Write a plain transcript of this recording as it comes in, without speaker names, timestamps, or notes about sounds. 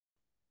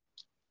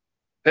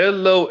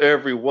Hello,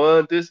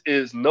 everyone. This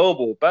is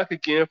Noble back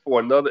again for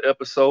another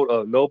episode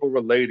of Noble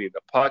Relating, the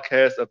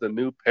podcast of the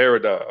new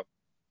paradigm.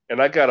 And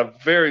I got a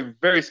very,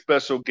 very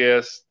special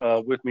guest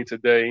with me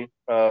today.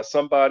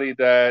 Somebody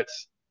that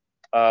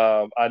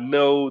I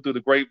know through the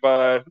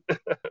grapevine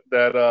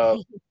that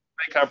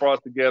they kind of brought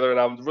us together, and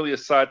I'm really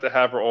excited to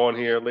have her on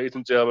here, ladies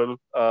and gentlemen.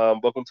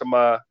 Welcome to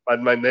my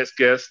next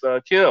guest,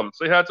 Kim.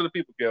 Say hi to the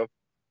people, Kim.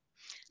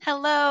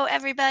 Hello,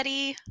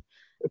 everybody.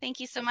 Thank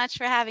you so much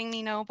for having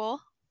me, Noble.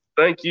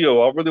 Thank you.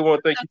 I really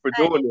want to thank So you for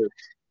doing excited. this.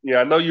 Yeah,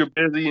 I know you're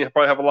busy and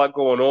probably have a lot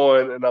going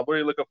on, and I'm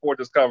really looking forward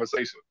to this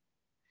conversation.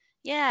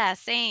 Yeah,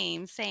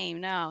 same.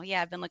 No,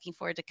 yeah, I've been looking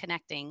forward to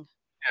connecting.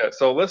 Yeah,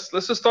 so let's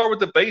just start with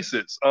the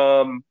basics.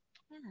 Yeah.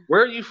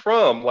 Where are you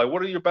from? Like,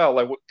 what are you about?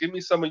 Like, give me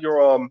some of your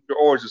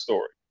origin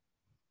story.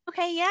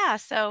 Okay, yeah.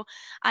 So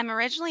I'm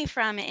originally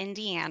from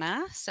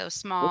Indiana, so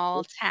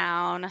small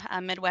town,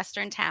 a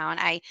Midwestern town.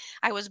 I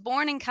was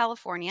born in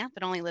California,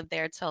 but only lived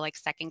there till like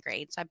second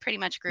grade. So I pretty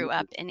much grew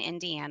up in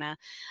Indiana,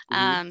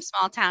 Mm-hmm.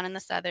 small town in the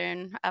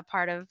southern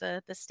part of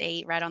the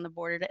state, right on the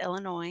border to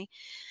Illinois.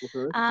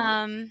 Okay.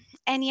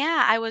 And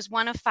yeah, I was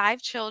one of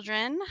five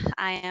children.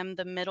 I am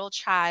the middle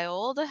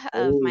child of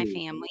my Oh,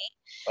 family.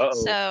 uh-oh.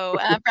 So,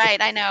 right,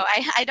 I know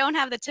I don't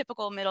have the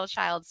typical middle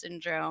child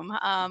syndrome, but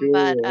Good.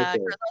 I Okay.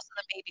 was also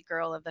the baby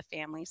girl of the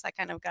family. So I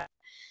kind of got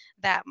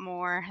that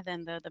more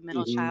than the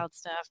middle Mm-hmm. child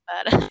stuff.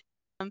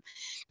 But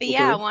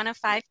yeah, Okay. one of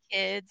five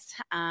kids.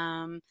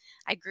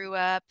 I grew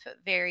up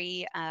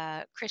very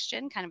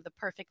Christian, kind of the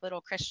perfect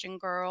little Christian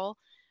girl.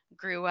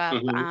 Grew up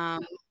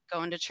Mm-hmm.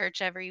 going to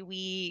church every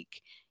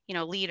week,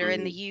 leader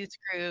in the Mm-hmm. youth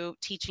group,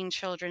 teaching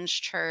children's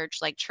church.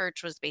 Like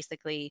church was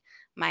basically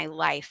my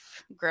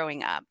life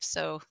growing up.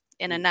 So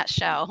in a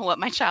nutshell, what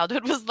my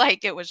childhood was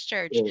like, it was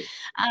church. Yeah.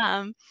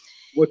 Um,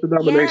 What's the yeah,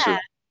 denomination?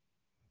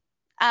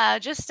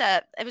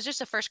 it was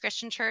just a first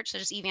Christian church, so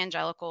just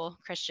evangelical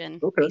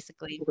Christian, Okay.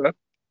 basically. Okay.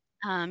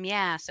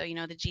 Yeah, so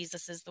the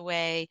Jesus is the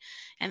way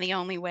and the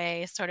only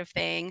way sort of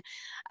thing.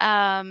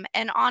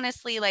 And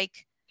honestly,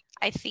 like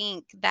I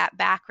think that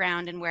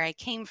background and where I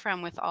came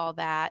from with all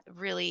that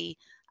really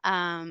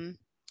um,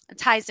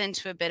 ties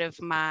into a bit of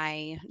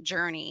my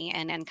journey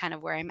and kind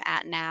of where I'm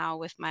at now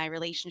with my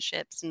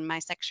relationships and my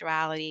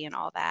sexuality and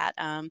all that.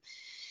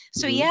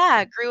 So Mm-hmm.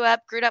 yeah, grew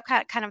up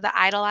kind of the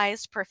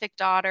idolized perfect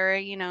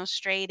daughter,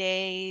 straight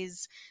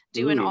A's,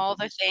 doing Mm. all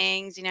the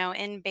things,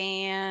 in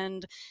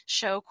band,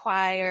 show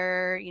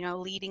choir,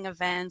 leading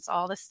events,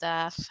 all the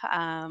stuff.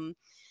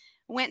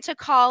 Went to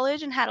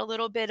college and had a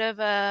little bit of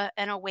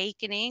an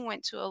awakening.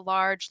 Went to a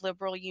large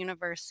liberal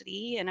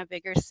university in a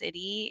bigger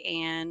city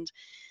and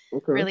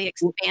Okay. really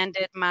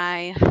expanded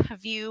my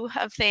view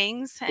of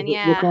things. And What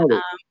yeah,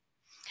 college?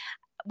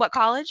 what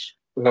college?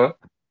 Uh-huh.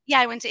 Yeah,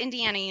 I went to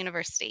Indiana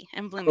University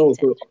in Oh, Bloomington.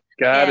 so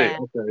got it. Yeah,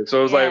 Okay. So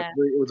it was like yeah,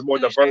 it was more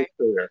diverse Hoosier.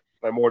 there,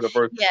 like more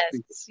diverse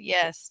people.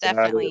 Yes, Got it.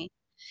 definitely.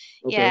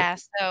 Okay. Yeah,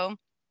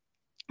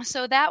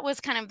 so that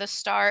was kind of the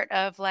start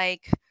of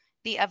like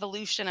the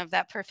evolution of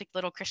that perfect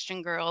little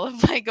Christian girl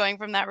of like going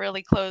from that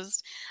really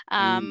closed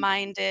Mm-hmm.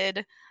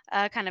 minded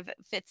kind of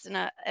fits in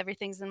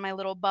everything's in my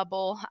little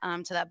bubble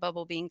to that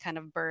bubble being kind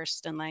of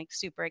burst and like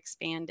super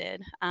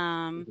expanded.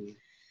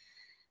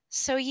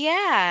 So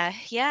I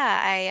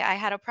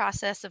had a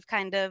process of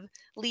kind of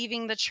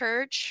leaving the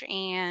church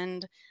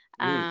and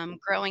Mm-hmm.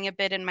 growing a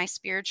bit in my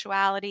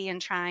spirituality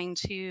and trying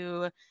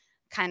to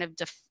kind of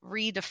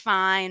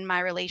redefine my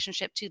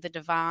relationship to the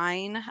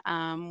divine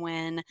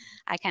when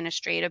I kind of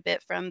strayed a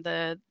bit from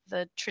the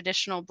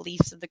traditional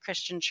beliefs of the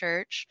Christian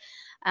church.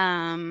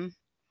 Um,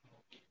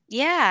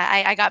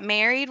 yeah, I got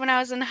married when I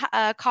was in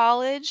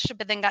college,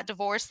 but then got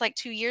divorced like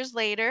 2 years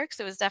later because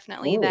it was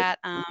definitely Oh. that.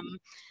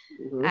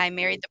 Okay. I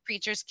married the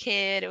preacher's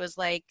kid. It was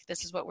like,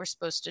 this is what we're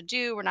supposed to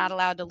do. We're not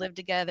allowed to live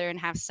together and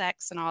have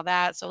sex and all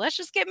that. So let's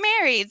just get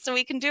married so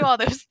we can do all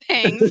those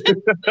things.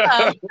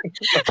 um,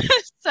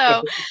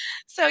 so,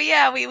 so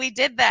yeah, we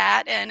did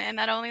that, and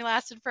that only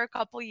lasted for a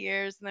couple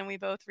years, and then we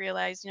both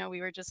realized,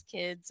 we were just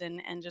kids,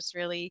 and just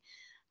really,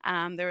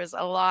 there was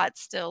a lot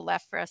still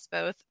left for us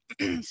both,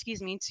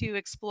 excuse me, to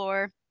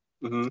explore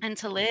Mm-hmm. and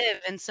to live.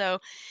 And so,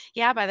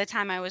 yeah, by the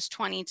time I was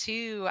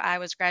 22, I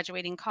was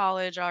graduating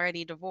college,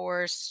 already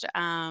divorced,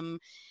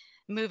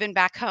 moving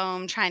back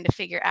home, trying to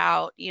figure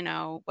out,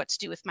 what to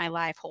do with my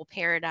life, whole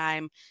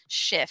paradigm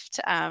shift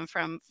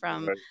from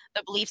Right.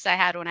 the beliefs I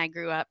had when I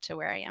grew up to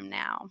where I am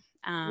now.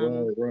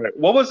 Right. Right.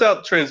 What was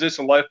that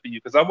transition like for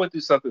you? Because I went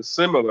through something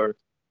similar.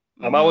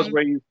 I was Mhm.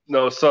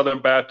 raised,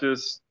 Southern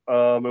Baptist,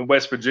 in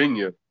West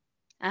Virginia,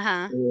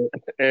 Uh-huh.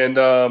 and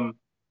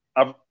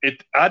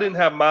I didn't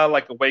have my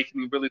like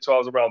awakening really till I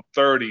was around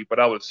 30, but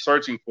I was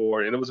searching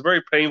for it, and it was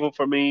very painful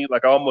for me.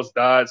 Like I almost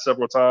died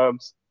several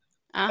times.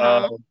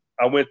 Uh-huh. Um,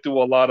 I went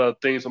through a lot of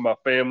things with my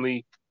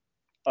family.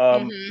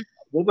 Um, Mhm.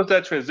 what was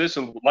that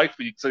transition like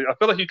for you? So I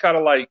feel like you kind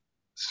of like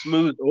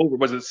smoothed over.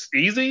 Was it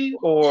easy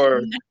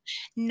or?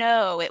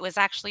 No, it was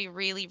actually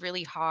really,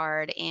 really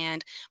hard,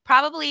 and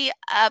probably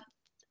up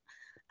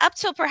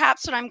till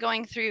perhaps what I'm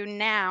going through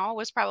now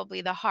was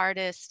probably the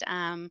hardest.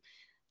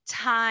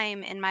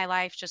 time in my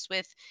life just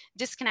with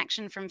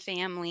disconnection from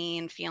family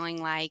and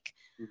feeling like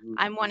Hmm.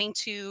 I'm wanting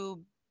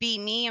to be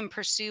me and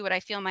pursue what I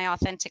feel my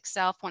authentic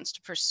self wants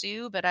to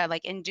pursue, but I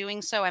like in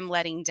doing so, I'm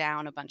letting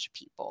down a bunch of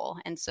people.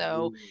 And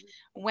so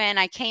when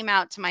I came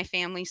out to my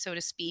family, so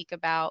to speak,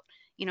 about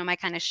my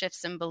kind of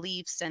shifts and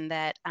beliefs, and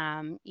that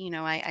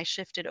I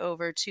shifted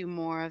over to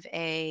more of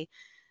a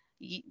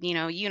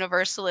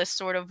universalist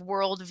sort of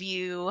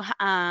worldview.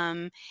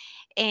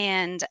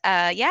 And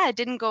yeah, it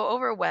didn't go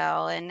over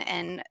well.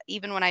 And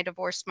even when I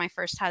divorced my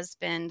first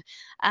husband,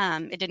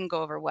 it didn't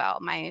go over well.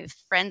 My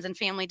friends and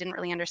family didn't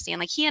really understand.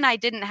 Like, he and I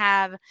didn't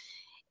have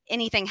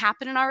anything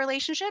happen in our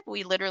relationship.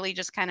 We literally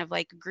just kind of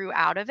like grew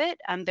out of it.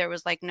 There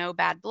was like no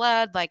bad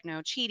blood, like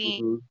no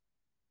cheating. Hmm.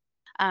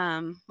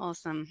 Well,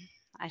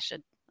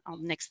 I'll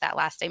nix that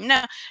last name.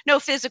 No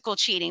physical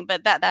cheating,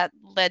 but that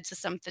led to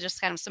some just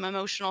kind of some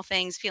emotional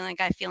things, feeling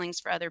like I have feelings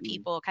for other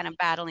people, kind of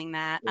battling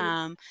that.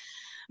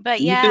 But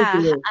Do you think yeah,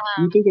 do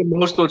you think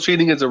emotional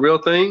cheating is a real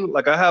thing?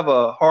 Like I have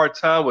a hard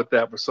time with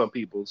that for some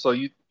people. So do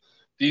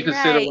you you're consider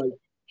right. like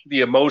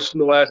the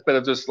emotional aspect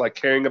of just like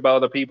caring about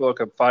other people or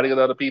confiding in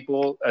other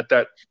people at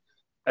that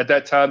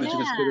time that you Yeah.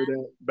 consider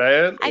that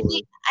bad I or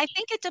think I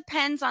think it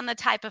depends on the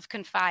type of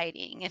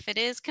confiding. If it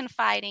is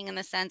confiding in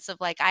the sense of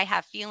like, I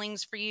have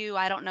feelings for you,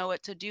 I don't know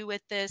what to do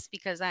with this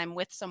because I'm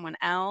with someone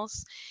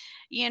else,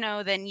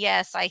 then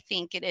yes, I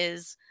think it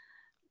is.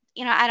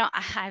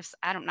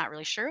 I'm not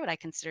really sure what I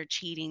consider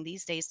cheating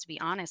these days, to be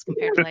honest,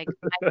 compared to like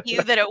my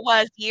view that it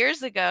was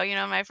years ago,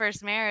 my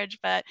first marriage.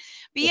 But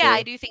yeah, uh-huh.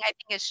 I think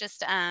it's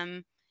just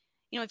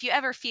if you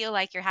ever feel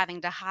like you're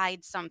having to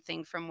hide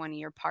something from one of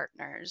your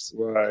partners,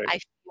 Right. I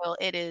feel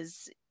it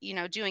is,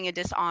 doing a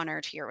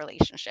dishonor to your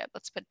relationship.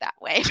 Let's put it that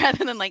way,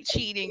 rather than like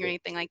cheating or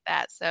anything like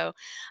that. So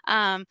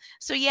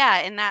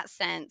yeah, in that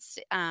sense,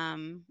 yeah,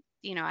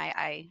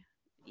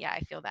 I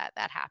feel that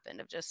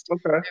happened of just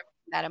Okay.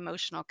 that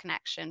emotional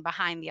connection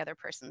behind the other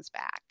person's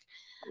back.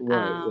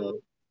 Right, Um, right.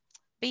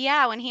 but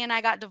yeah, when he and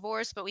I got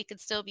divorced, but we could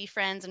still be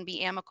friends and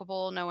be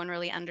amicable, no one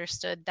really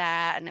understood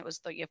that. And it was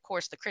of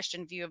course, the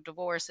Christian view of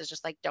divorce is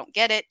just like, don't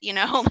get it,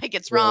 like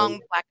it's Right. wrong,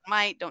 black and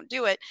white, don't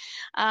do it.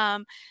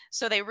 Um,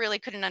 so they really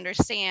couldn't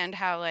understand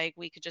how like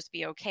we could just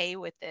be okay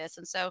with this.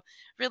 And so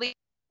really,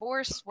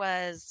 divorce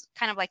was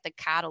kind of like the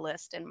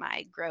catalyst in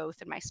my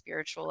growth and my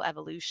spiritual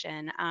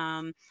evolution,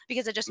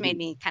 because it just made Mm,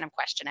 me kind of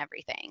question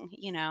everything.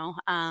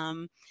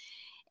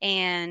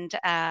 And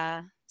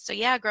so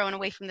yeah, growing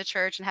away from the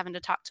church and having to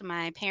talk to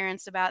my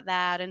parents about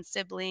that and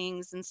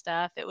siblings and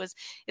stuff, it was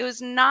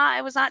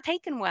not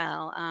taken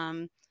well.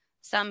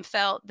 Some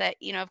felt that,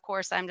 of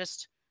course, I'm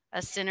just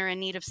a sinner in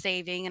need of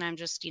saving, and I'm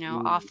just,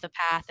 mm, off the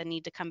path and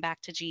need to come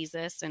back to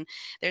Jesus. And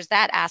there's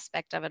that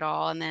aspect of it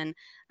all. And then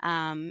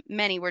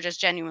many were just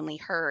genuinely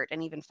hurt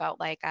and even felt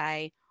like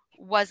I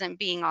wasn't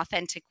being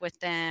authentic with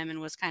them and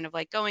was kind of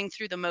like going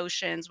through the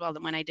motions, well,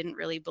 when I didn't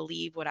really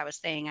believe what I was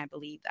saying I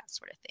believed, that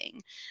sort of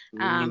thing.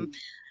 um, mm,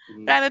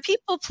 but mm. I'm a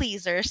people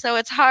pleaser, so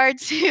it's hard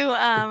to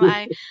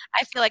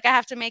I feel like I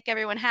have to make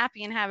everyone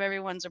happy and have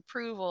everyone's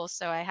approval,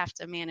 so I have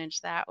to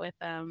manage that with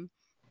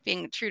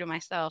being true to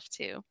myself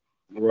too.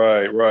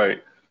 Right,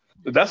 right.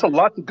 That's a Yeah.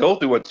 lot to go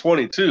through at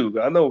 22.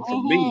 I know for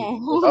me,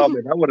 oh Mhm.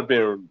 man, I would have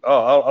been.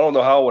 Oh, I don't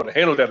know how I would have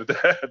handled that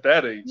at at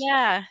that age.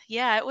 Yeah,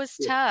 it was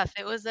Yeah. tough.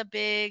 It was a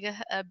big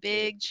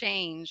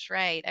change,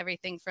 right?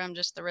 Everything from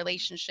just the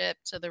relationship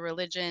to the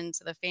religion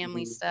to the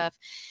family Mhm, stuff,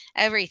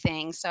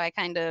 everything. So I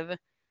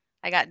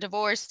got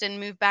divorced and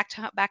moved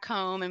back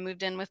home and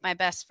moved in with my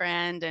best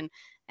friend,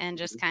 and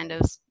just mhm. kind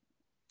of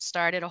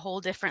started a whole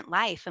different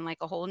life, and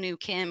like a whole new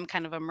Kim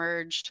kind of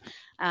emerged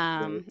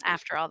Right.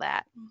 after all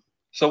that.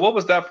 So, what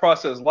was that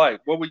process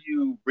like? What were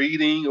you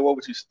reading, or what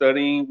was you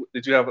studying?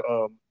 Did you have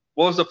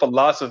what was the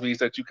philosophies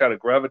that you kind of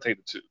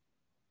gravitated to?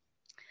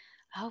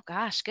 Oh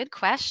gosh, good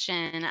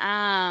question.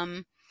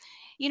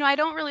 I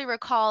don't really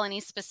recall any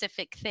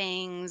specific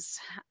things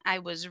I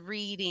was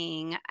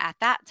reading at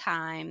that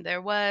time.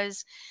 It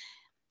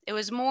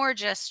was more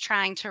just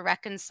trying to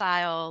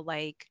reconcile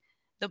like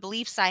the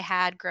beliefs I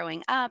had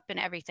growing up and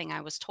everything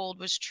I was told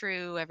was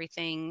true,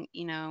 everything,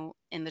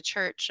 in the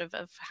church of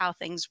how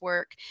things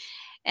work.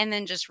 And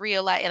then just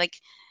realize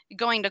like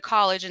going to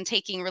college and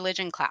taking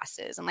religion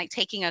classes and like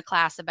taking a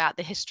class about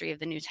the history of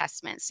the New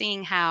Testament,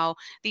 seeing how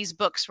these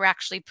books were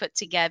actually put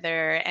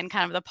together and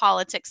kind of the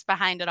politics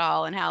behind it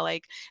all, and how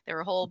like there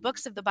were whole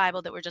books of the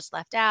Bible that were just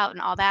left out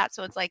and all that.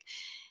 So it's like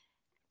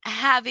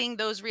having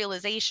those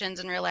realizations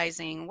and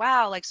realizing,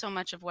 wow, like so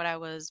much of what I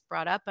was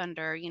brought up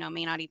under,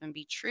 may not even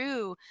be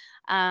true.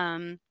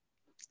 Um,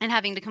 and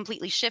having to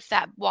completely shift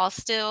that while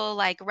still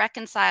like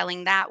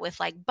reconciling that with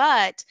like,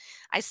 but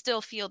I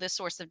still feel this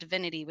source of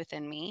divinity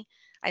within me.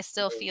 I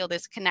still feel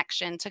this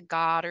connection to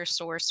God or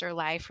source or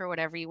life or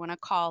whatever you want to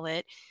call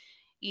it.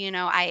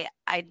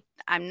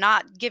 I'm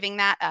not giving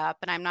that up,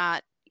 and I'm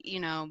not,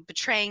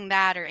 betraying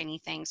that or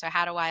anything. So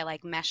how do I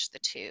like mesh the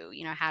two?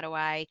 How do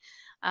I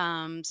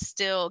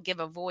still give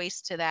a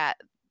voice to that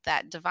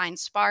divine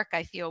spark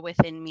I feel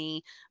within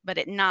me, but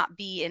it not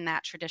be in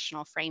that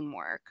traditional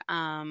framework.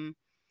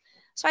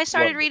 So I Right.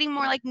 started reading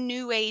more like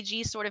new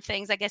agey sort of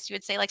things, I guess you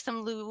would say, like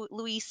some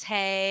Louise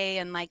Hay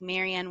and like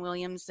Marianne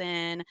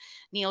Williamson,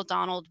 Neil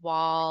Donald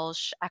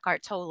Walsh,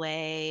 Eckhart Tolle,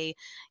 a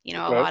Okay.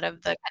 lot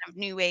of the kind of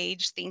new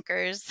age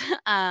thinkers.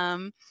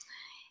 um,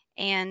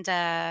 and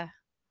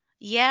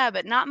Yeah,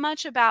 but not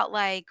much about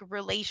like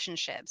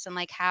relationships and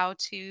like how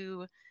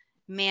to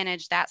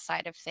manage that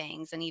side of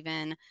things. And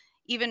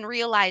even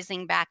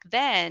realizing back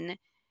then,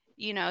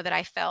 that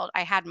I felt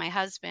I had my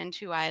husband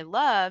who I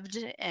loved,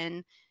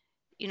 and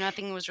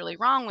nothing was really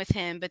wrong with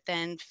him, but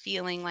then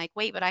feeling like,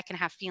 wait, but I can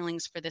have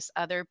feelings for this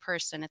other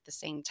person at the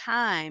same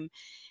time.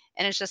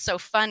 And it's just so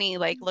funny,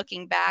 like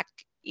looking back,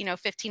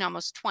 15,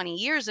 almost 20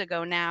 years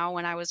ago now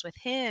when I was with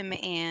him,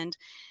 and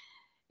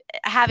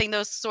having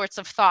those sorts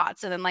of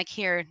thoughts. And then like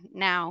here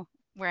now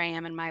where I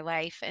am in my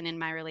life and in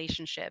my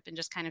relationship, and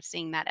just kind of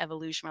seeing that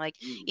evolution where like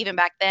Mm. even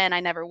back then I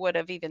never would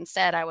have even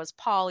said I was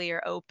poly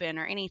or open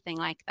or anything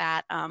like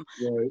that.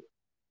 Right.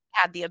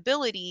 Had the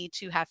ability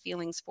to have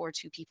feelings for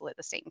two people at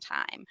the same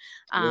time.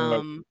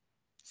 Right.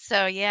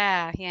 So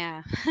yeah,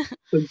 yeah.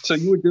 So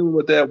you were dealing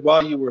with that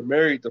while you were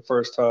married the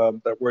first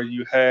time, that where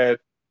you had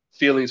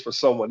feelings for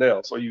someone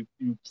else, or you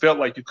felt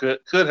like you could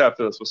have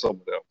feelings for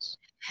someone else.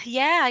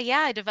 Yeah, yeah,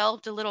 I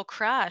developed a little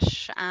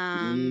crush,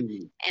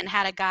 Mm. and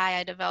had a guy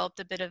I developed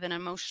a bit of an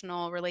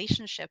emotional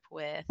relationship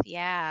with.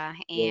 Yeah,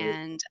 Right.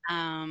 and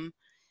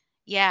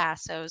yeah,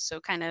 so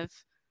kind of,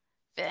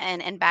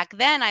 and back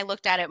then I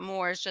looked at it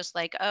more as just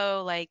like,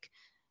 oh, like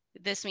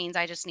this means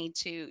I just need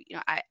to,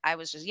 I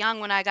was just young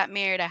when I got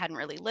married. I hadn't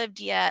really lived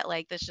yet.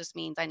 Like this just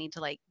means I need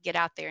to like get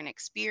out there and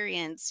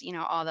experience,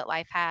 all that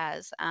life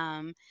has.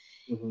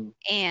 Hmm.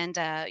 And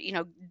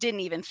didn't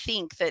even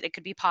think that it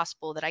could be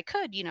possible that I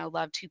could,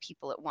 love two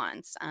people at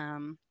once.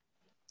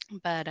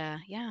 But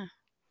yeah.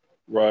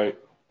 Right.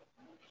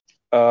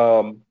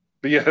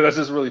 But yeah, that's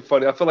just really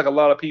funny. I feel like a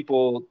lot of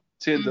people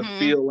tend to Mhm.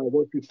 feel like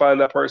once you find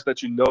that person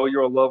that you know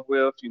you're in love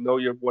with, you know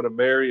you want to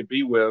marry and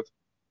be with,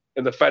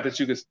 and the fact that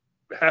you can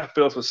have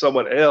feelings for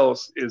someone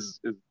else is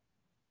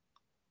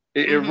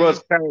it Mhm.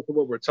 runs counter to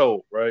what we're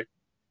told, right?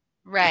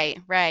 Right,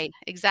 right.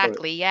 But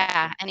Exactly.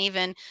 Yeah. And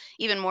even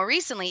more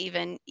recently,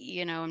 even,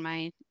 in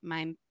my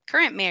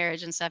current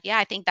marriage and stuff, yeah,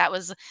 I think that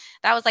was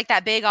like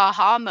that big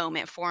aha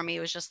moment for me. It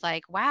was just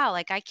like, wow,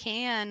 like I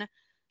can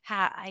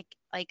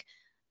like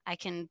I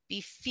can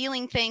be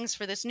feeling things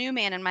for this new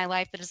man in my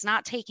life, but it's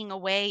not taking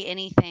away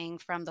anything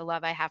from the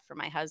love I have for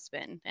my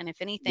husband. And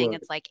if anything, right,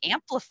 it's like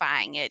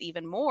amplifying it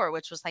even more,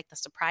 which was like the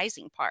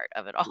surprising part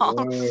of it all.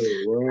 right,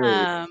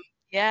 right. um,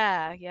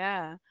 yeah,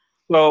 yeah.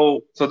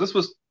 So this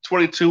was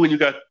 22 when you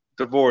got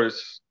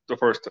divorced the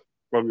first time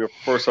from your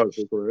first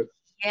husband, correct?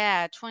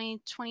 Yeah,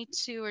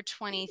 2022 or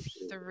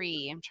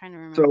 23. I'm trying to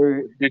So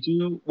remember. did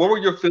you? What were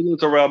your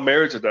feelings around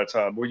marriage at that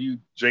time? Were you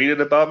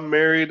jaded about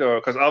married, or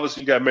because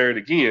obviously you got married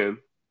again?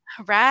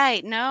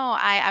 Right. No,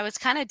 I was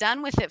kind of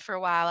done with it for a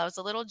while. I was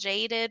a little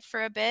jaded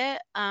for a bit.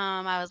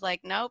 I was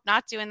like, nope,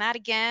 not doing that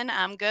again.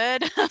 I'm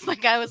good.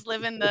 Like I was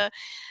living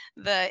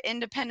the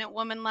independent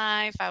woman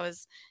life. I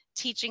was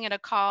teaching at a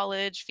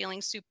college,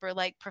 feeling super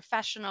like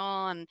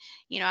professional, and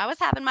I was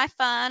having my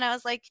fun. I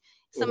was like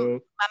some Uh-huh.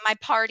 my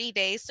party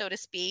days, so to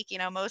speak.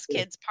 Most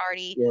kids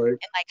party Right.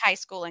 in like high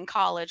school and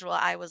college. Well,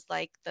 I was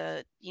like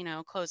the,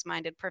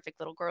 closed-minded perfect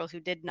little girl who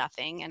did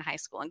nothing in high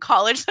school and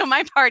college. So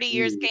my party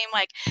years Mm. came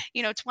like,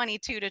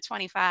 22 to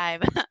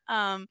 25.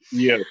 um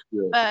Yes,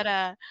 yes. but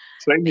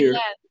Same but here.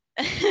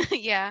 yeah.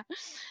 Yeah.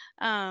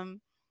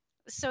 um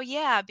so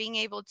yeah, being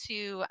able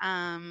to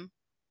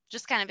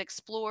just kind of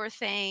explore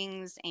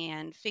things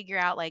and figure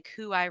out like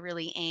who I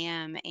really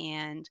am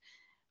and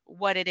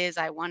what it is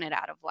I wanted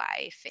out of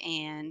life.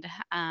 And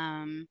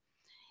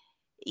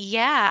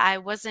yeah, I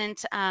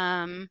wasn't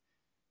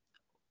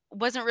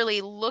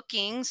really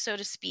looking, so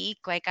to speak.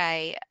 Like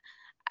I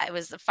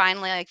was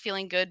finally like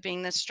feeling good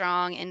being this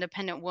strong,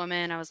 independent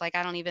woman. I was like,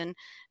 I don't even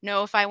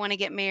know if I want to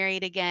get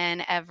married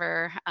again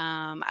ever.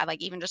 I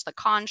like even just the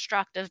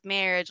construct of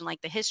marriage and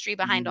like the history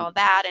behind Mm. all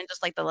that and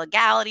just like the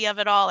legality of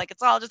it all. Like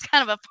it's all just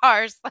kind of a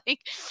farce. Like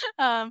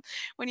um,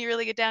 when you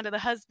really get down to the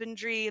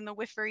husbandry and the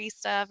whiffery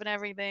stuff and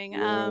everything.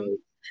 Right.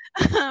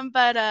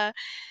 But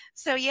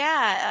so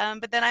yeah,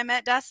 but then I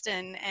met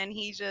Dustin, and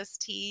he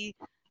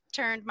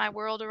turned my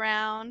world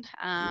around.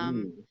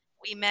 Mm.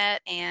 We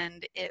met,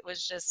 and it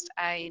was just,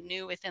 I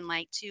knew within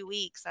like 2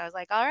 weeks, I was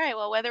like, all right,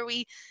 well, whether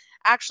we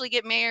actually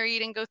get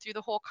married and go through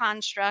the whole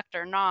construct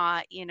or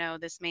not,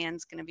 this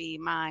man's going to be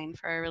mine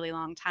for a really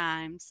long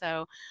time.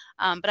 So,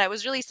 but I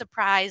was really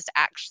surprised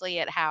actually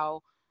at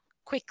how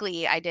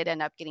quickly I did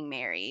end up getting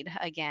married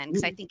again,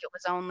 because I Mm. think it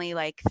was only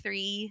like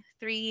three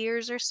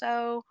years or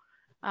so.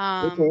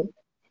 Okay.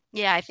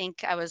 Yeah, I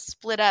think I was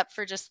split up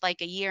for just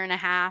like a year and a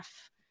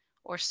half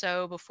or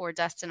so before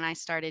Dustin and I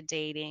started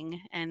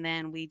dating, and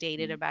then we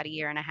dated about a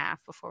year and a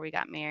half before we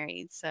got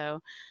married.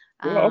 So,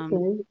 Yeah. um,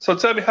 Okay. So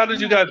tell me, how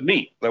did you yeah, guys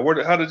meet?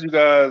 Like, how did you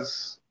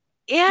guys?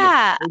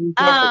 yeah. Where did you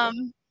come from?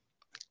 Um,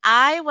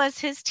 I was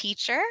his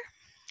teacher.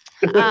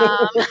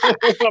 Um,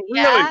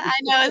 Really? yeah, I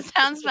know it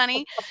sounds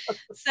funny.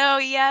 So,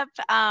 yep,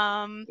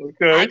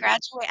 Okay.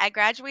 I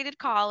graduated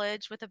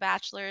college with a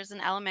bachelor's in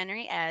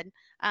elementary ed.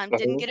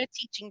 Didn't Uh-huh. get a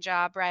teaching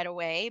job right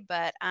away,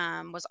 but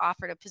was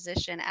offered a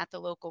position at the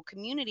local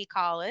community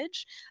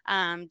college,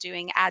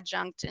 doing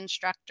adjunct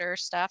instructor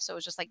stuff. So it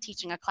was just like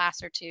teaching a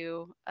class or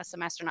two a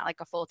semester, not like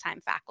a full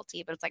time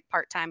faculty, but it's like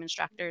part time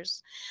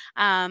instructors.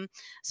 Um,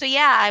 so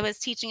yeah, I was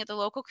teaching at the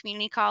local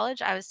community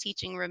college. I was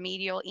teaching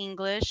remedial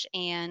English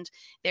and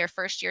their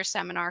first year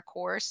seminar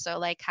course. So,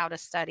 like how to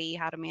study,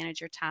 how to manage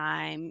your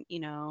time,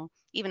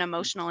 even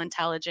emotional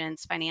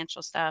intelligence,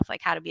 financial stuff,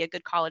 like how to be a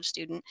good college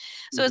student.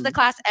 So, as the Hmm.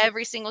 class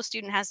every single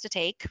student has to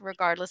take,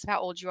 regardless of how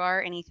old you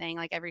are, anything,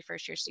 like every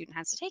first year student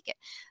has to take it.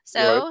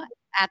 Right. So,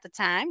 at the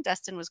time,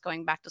 Dustin was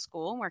going back to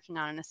school, working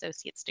on an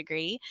associate's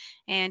degree,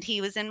 and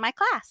he was in my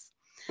class.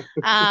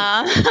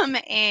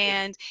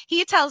 And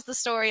he tells the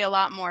story a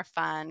lot more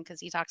fun because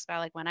he talks about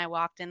like when I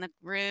walked in the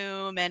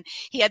room and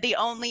he had the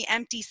only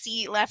empty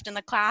seat left in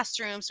the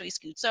classroom. So he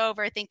scoots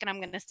over thinking I'm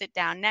going to sit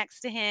down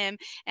next to him.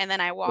 And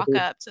then I walk Uh-huh.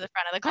 up to the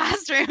front of the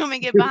classroom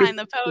and get behind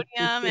the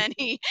podium and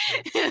he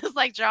is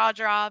like jaw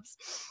drops.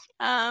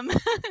 Um,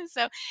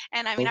 so,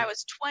 and I mean, I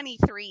was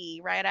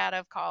 23 right out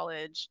of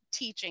college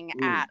teaching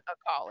Mm, at a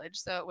college.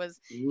 So it was,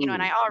 and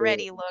mm, I right.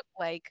 already look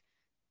like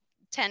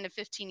 10 to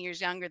 15 years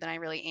younger than I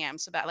really am.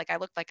 So that like I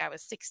looked like I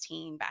was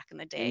 16 back in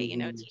the day,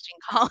 Hmm. teaching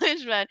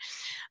college. But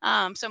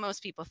so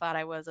most people thought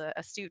I was a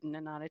student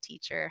and not a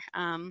teacher.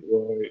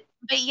 Right.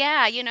 But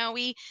yeah,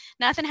 we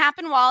nothing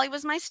happened while he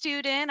was my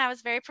student. I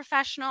was very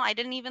professional. I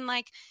didn't even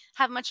like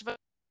have much of a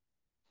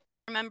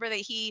remember that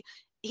he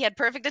had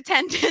perfect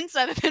attendance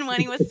other than when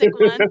he was sick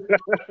once.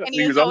 And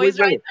he He was was always always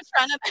right there. in the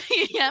front of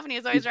the yeah, and he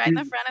was always right in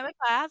the front of the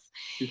class.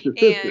 He's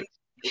And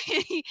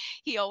consistent.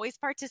 he always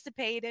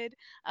participated.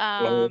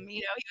 Uh,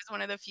 He was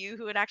one of the few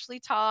who would actually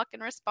talk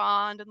and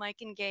respond and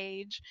like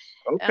engage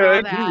and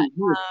all okay. that.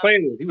 He was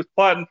planning. He was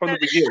plotting from the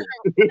beginning.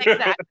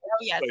 Exactly. Oh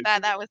yes,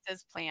 Like, that was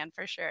his plan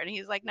for sure. And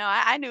he's like, no,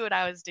 I knew what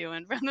I was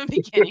doing from the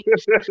beginning.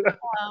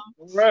 Um,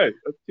 all right.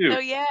 That's so cute.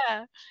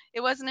 yeah,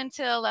 it wasn't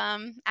until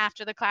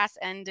after the class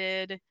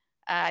ended.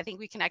 I think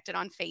we connected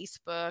on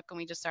Facebook and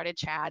we just started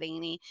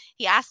chatting.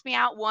 He asked me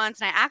out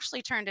once, and I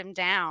actually turned him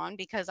down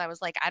because I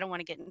was like, I don't want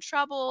to get in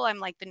trouble. I'm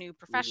like the new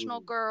professional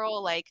Mm,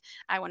 girl. Like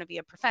I want to be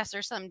a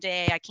professor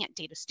someday. I can't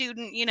date a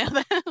student.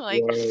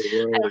 Like right.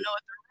 I don't Right. know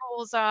what the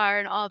rules are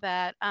and all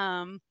that.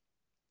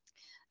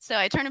 So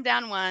I turned him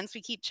down once.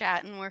 We keep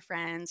chatting. We're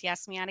friends. He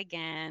asked me out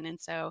again. And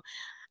so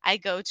I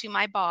go to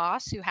my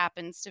boss, who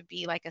happens to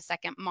be like a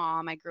second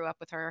mom. I grew up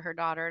with her. Her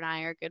daughter and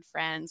I are good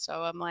friends.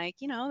 So I'm like,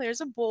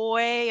 there's a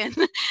boy. And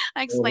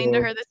I explained to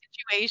Uh-huh. her the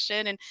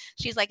situation. And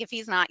she's like, if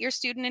he's not your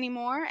student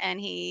anymore and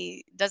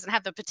he doesn't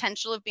have the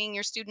potential of being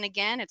your student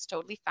again, it's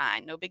totally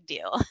fine. No big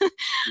deal.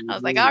 I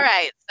was like, all Mhm.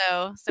 right.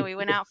 So we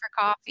went out for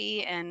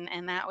coffee and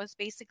that was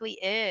basically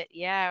it.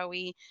 Yeah,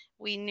 we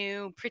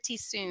knew pretty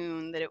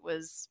soon that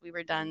we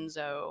were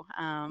donezo.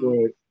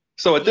 Right.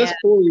 So at Yeah. this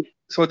point,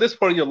 so at this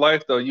point in your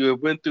life, though, you have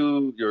went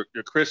through your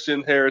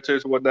Christian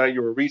heritage and whatnot.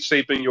 You were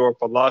reshaping your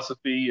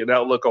philosophy and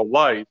outlook on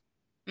life,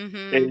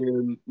 Mhm.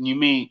 and you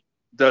meet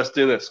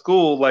Dustin at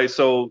school. Like,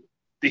 so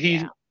did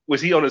Yeah. he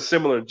was he on a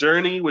similar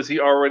journey? Was he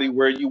already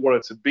where you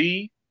wanted to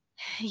be?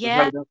 Like,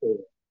 how Yeah. did that go?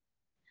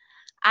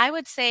 I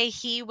would say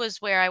he was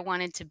where I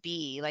wanted to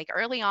be. Like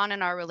early on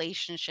in our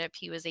relationship,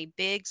 he was a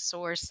big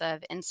source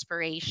of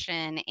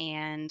inspiration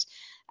and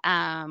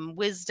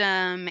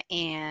wisdom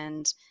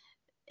and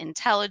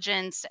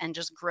intelligence and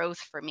just growth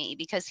for me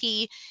because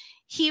he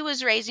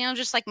was raised,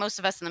 just like most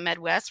of us in the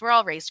Midwest, we're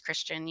all raised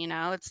Christian,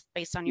 it's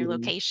based on your Mhm.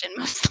 location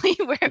mostly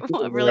where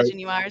what Right. religion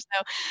you are.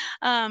 So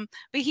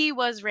but he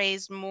was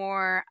raised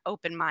more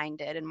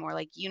open-minded and more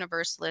like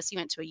universalist. He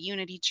went to a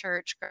unity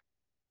church,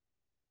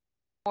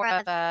 more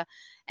of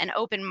an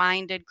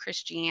open-minded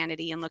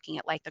Christianity and looking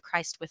at like the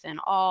Christ within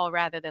all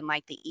rather than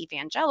like the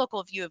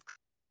evangelical view of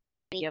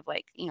Christianity of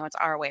like, it's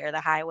our way or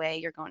the highway,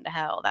 you're going to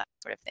hell, that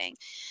sort of thing.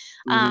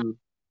 Um, Hmm.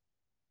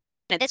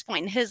 at this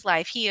point in his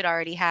life, he had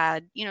already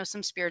had,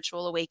 some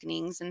spiritual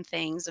awakenings and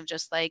things of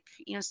just like,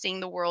 seeing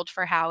the world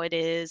for how it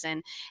is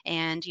and,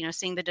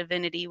 seeing the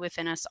divinity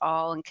within us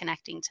all and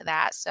connecting to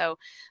that. So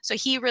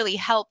he really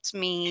helped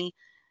me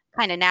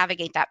kind of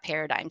navigate that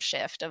paradigm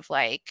shift of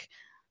like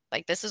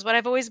this is what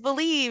I've always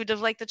believed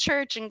of like the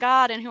church and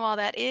God and who all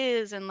that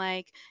is and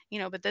like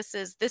but this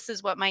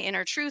is what my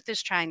inner truth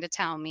is trying to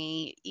tell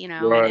me and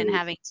Right.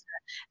 having to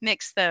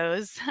mix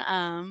those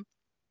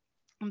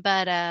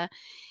but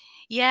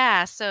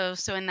yeah, so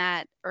in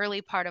that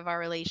early part of our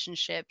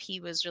relationship, he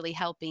was really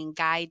helping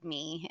guide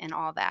me and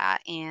all that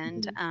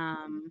and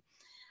Mhm.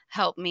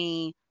 help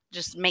me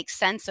just make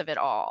sense of it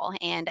all.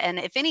 And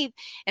if any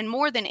and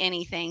more than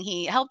anything,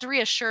 he helped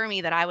reassure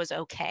me that I was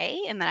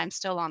okay and that I'm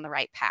still on the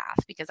right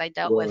path because I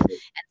dealt with Right.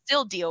 and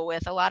still deal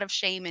with a lot of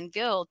shame and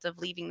guilt of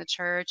leaving the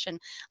church and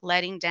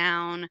letting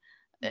down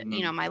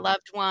Mhm. my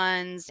loved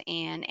ones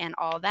and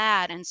all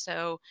that. And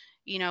so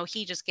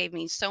he just gave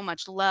me so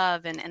much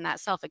love and that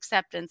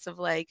self-acceptance of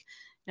like,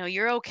 no,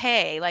 you're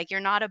okay. Like, you're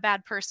not a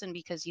bad person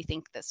because you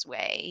think this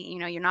way.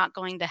 You're not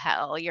going to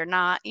hell. You're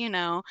not, your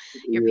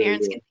Yeah,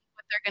 parents yeah. can think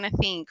what they're going to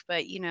think,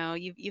 but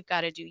you've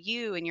got to do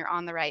you, and you're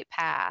on the right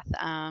path.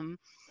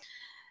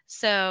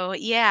 So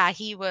yeah,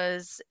 he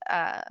was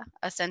a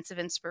sense of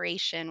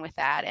inspiration with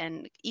that,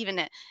 and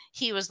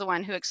he was the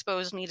one who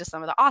exposed me to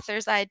some of the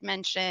authors I had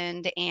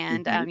mentioned,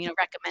 and Hmm.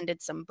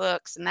 recommended some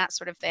books and that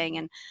sort of thing.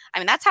 And I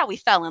mean, that's how we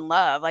fell in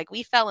love. Like,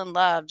 we fell in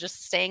love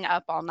just staying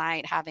up all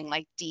night having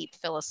like deep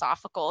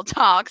philosophical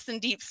talks and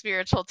deep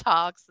spiritual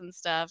talks and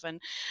stuff.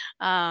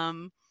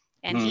 Um,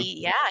 and Hmm.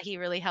 he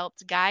really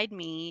helped guide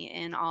me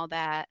in all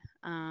that.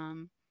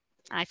 And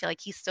I feel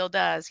like he still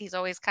does. He's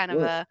always kind of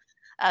Yeah.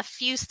 a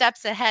few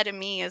steps ahead of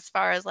me as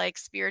far as like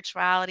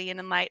spirituality and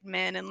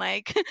enlightenment and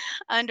like Mhm.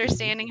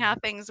 understanding how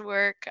things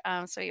work.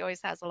 So he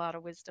always has a lot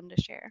of wisdom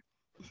to share.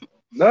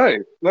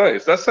 Nice,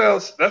 nice. That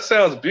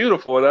sounds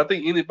beautiful, and I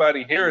think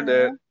anybody hearing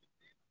that Yeah.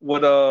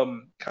 would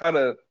kind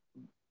of.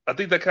 I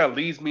think that kind of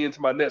leads me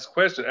into my next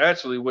question,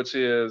 actually, which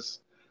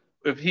is,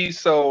 if he's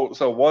so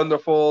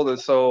wonderful and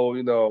so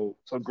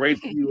so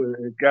great to you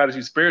and guided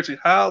you spiritually,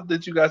 how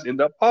did you guys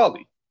end up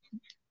poly?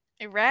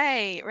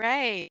 Right,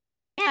 right.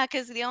 Yeah,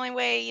 because the only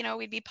way,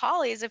 we'd be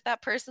poly is if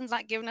that person's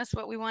not giving us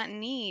what we want and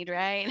need,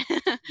 right?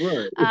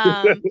 Right.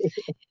 um,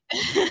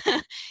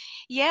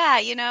 yeah,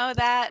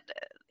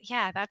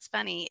 yeah, that's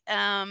funny.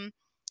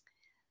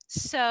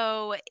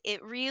 So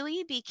it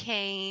really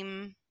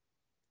became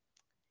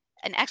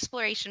an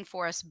exploration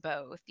for us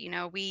both.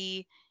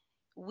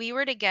 We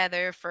were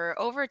together for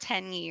over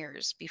 10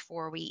 years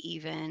before we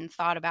even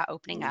thought about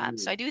opening up.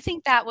 So Mm, I do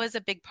think that was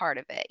a big part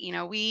of it.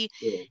 We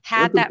yeah,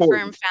 had that's that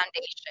firm important.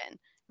 foundation.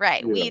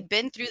 Right. We Yeah. had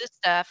been through the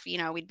stuff,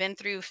 we'd been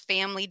through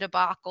family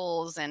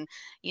debacles and,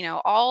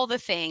 all the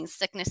things,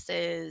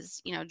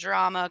 sicknesses,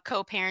 drama,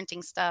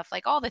 co-parenting stuff,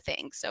 like all the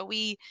things. So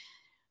we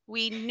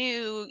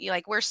knew,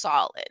 like, we're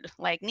solid.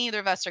 Like, neither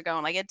of us are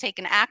going, like, it'd take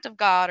an act of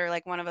God or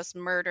like one of us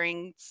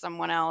murdering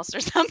someone else or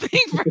something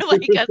for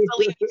like us to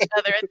leave each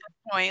other at this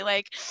point.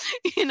 Like,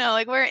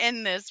 like, we're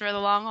in this for the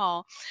long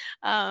haul.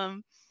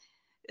 Um,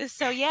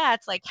 so yeah,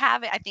 it's like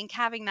I think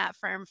having that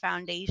firm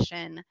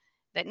foundation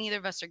that neither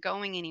of us are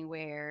going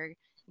anywhere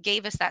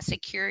gave us that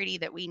security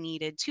that we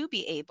needed to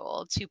be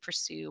able to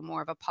pursue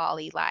more of a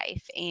poly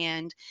life.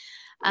 And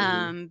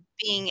Hmm.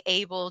 being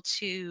able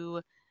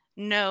to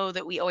know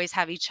that we always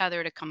have each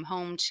other to come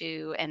home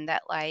to, and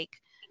that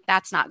like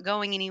that's not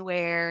going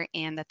anywhere,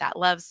 and that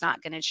love's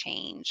not going to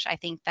change. I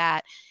think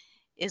that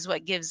is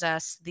what gives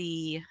us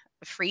the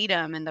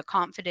freedom and the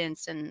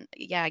confidence, and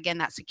yeah, again,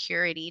 that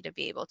security to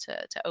be able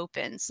to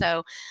open.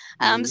 So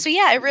Hmm. so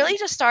yeah, it really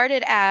just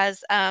started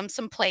as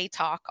some play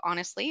talk.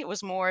 Honestly, it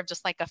was more of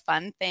just like a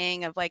fun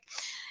thing of like,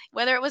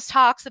 whether it was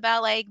talks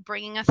about like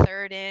bringing a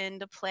third in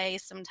to play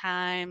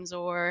sometimes,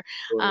 or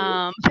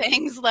Right.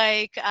 things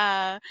like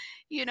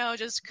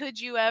just could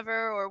you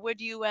ever, or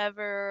would you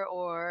ever,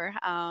 or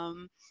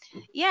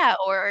yeah,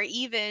 or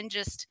even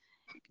just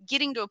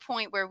getting to a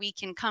point where we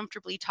can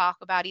comfortably talk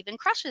about even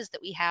crushes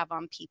that we have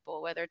on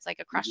people, whether it's like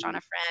a crush on Hmm.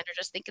 a friend or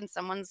just thinking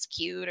someone's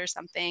cute or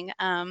something.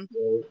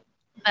 Right.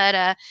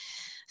 But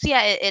so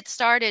yeah, it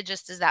started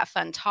just as that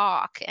fun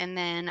talk. And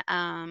then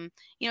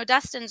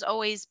Dustin's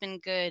always been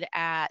good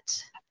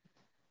at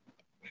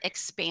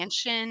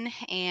expansion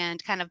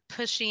and kind of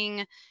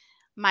pushing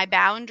my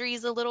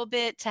boundaries a little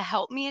bit to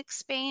help me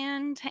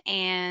expand.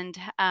 And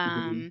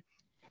Hmm.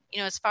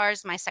 as far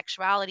as my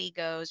sexuality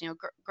goes,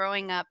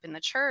 growing up in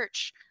the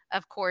church,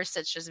 of course,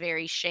 it's just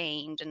very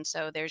shamed. And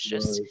so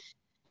Right.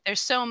 there's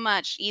so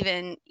much,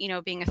 even,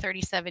 being a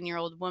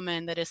 37-year-old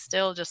woman, that is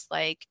still just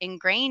like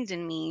ingrained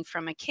in me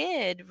from a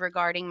kid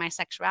regarding my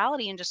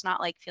sexuality, and just not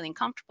like feeling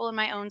comfortable in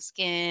my own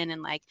skin,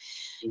 and like,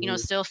 Hmm.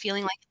 still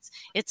feeling like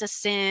it's a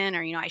sin,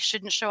 or, I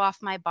shouldn't show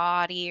off my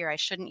body, or I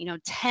shouldn't,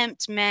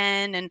 tempt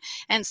men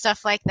and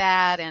stuff like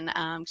that. And,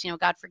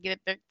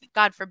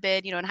 God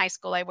forbid, in high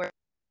school, I wear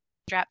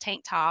strap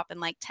tank top and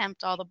like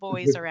tempt all the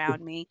boys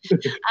around me.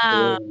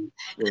 Um,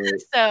 Right.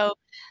 Right.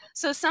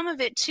 so some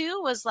of it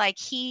too was like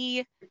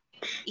he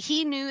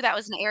knew that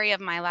was an area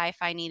of my life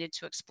I needed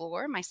to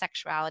explore, my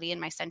sexuality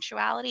and my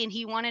sensuality, and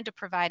he wanted to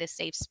provide a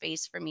safe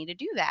space for me to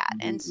do that.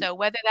 And Hmm. so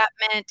whether that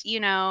meant,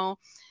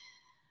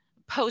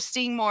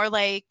 posting more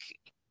like,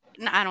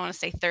 I don't want to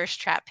say thirst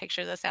trap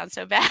pictures, that sounds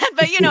so bad,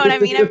 but you know what I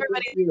mean?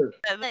 Everybody Yeah.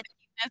 the cuteness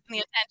and the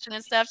attention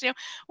and stuff. So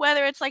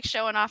whether it's like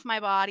showing off my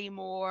body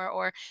more,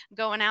 or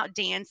going out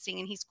dancing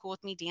and he's cool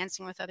with me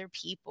dancing with other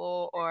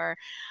people, or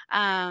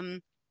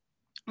um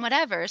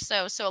whatever.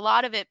 So a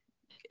lot of it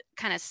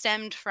kind of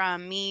stemmed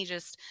from me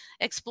just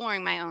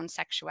exploring my own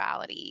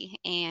sexuality.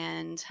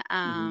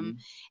 Hmm.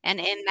 And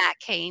in that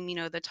came,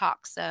 the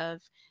talks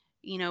of,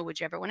 would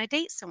you ever want to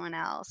date someone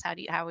else?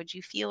 How would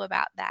you feel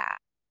about that?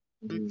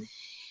 Hmm.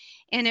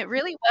 And it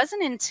really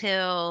wasn't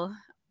until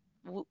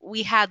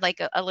we had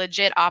like a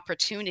legit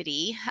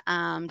opportunity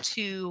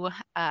to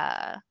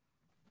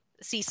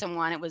see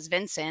someone. It was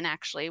Vincent,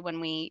 actually, when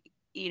we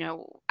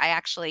I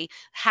actually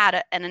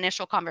had an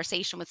initial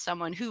conversation with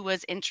someone who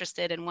was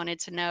interested and wanted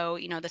to know,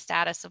 the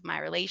status of my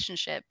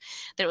relationship,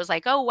 that it was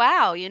like, oh,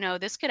 wow,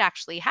 this could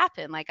actually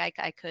happen. Like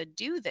I could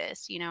do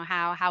this,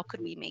 how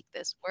could we make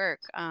this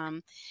work?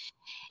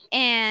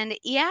 And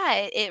yeah,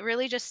 it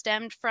really just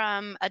stemmed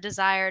from a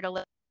desire to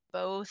let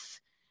both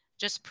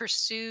just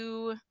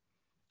pursue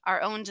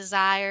our own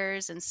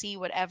desires and see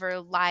whatever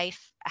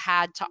life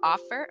had to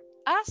offer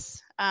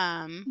us.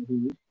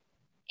 Mhm.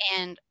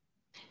 And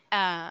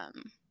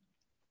um,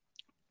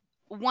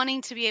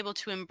 wanting to be able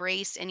to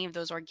embrace any of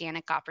those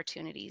organic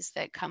opportunities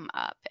that come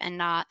up and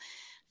not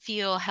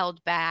feel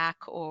held back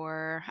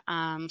or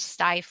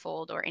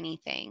stifled or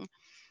anything.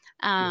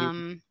 Mhm.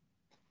 Um,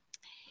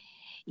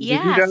 Did you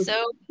yeah, guys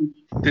so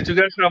did you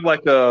guys have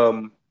like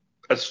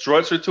a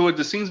structure to it?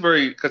 It seems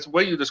very because the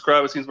way you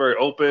describe it seems very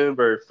open,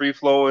 very free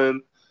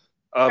flowing.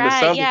 It right,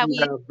 sounds like yeah,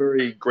 you have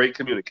very great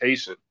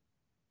communication.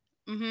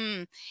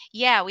 mhm.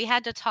 Yeah, we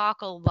had to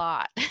talk a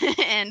lot,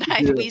 and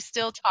Yeah, we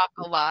still talk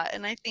a lot,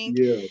 and I think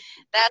yeah.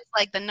 that's,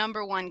 like, the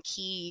number one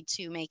key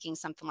to making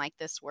something like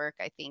this work,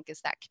 I think,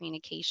 is that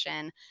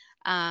communication,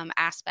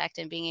 aspect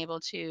and being able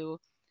to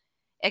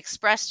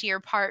express to your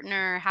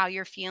partner how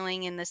you're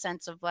feeling in the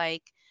sense of,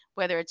 like,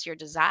 whether it's your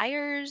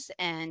desires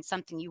and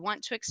something you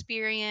want to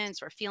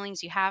experience or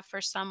feelings you have for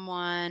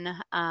someone,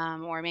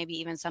 or maybe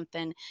even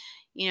something,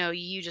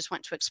 you just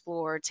want to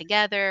explore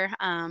together,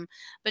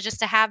 but just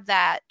to have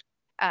that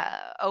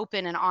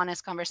open and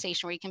honest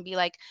conversation where you can be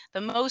like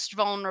the most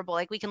vulnerable,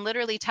 like we can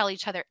literally tell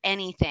each other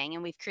anything,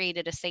 and we've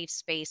created a safe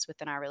space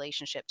within our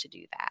relationship to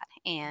do that.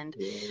 And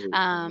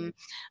Right.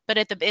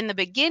 but in the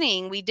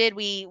beginning,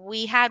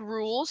 we had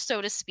rules,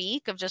 so to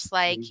speak, of just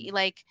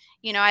Mhm.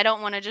 I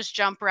don't want to just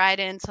jump right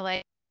into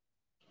like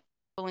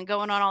and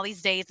going on all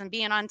these dates and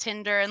being on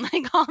Tinder and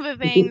like all the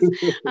things.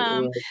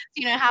 um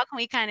Right. how can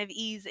we kind of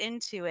ease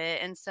into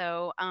it? And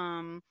so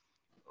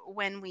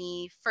when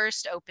we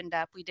first opened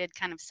up, we did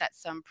kind of set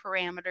some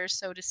parameters,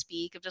 so to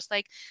speak, of just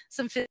like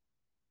some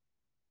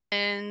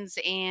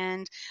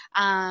and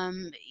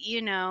um,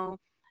 you know,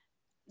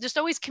 just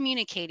always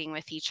communicating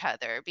with each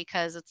other,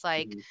 because it's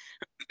like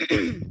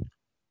Mhm.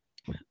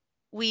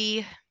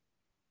 we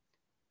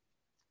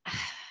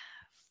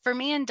for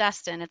me and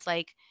Dustin, it's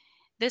like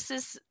this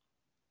is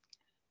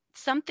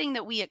something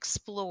that we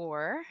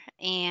explore,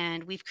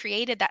 and we've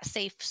created that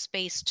safe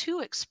space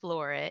to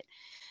explore it.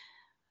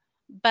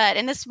 But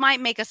and this might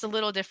make us a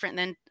little different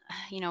than,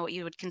 what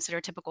you would consider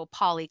typical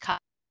poly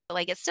couple.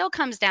 Like, it still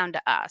comes down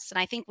to us, and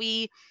I think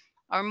we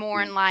are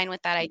more in line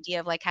with that idea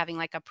of, like, having,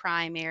 like, a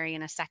primary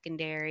and a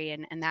secondary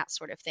and that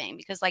sort of thing,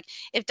 because, like,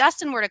 if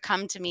Dustin were to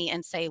come to me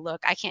and say, "Look,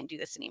 I can't do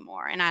this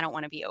anymore, and I don't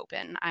wanna be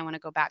open. I wanna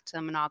go back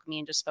to monogamy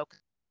and just focus,"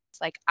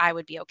 it's like, I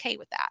would be okay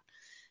with that,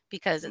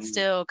 because it Mhm.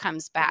 still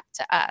comes back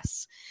to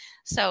us.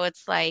 So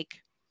it's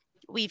like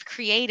we've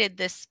created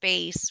this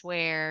space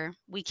where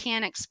we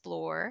can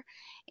explore,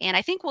 and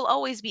I think we'll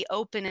always be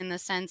open in the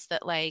sense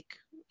that, like,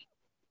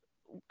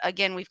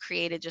 again, we've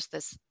created just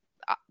this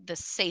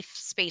safe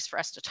space for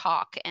us to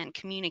talk and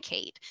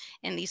communicate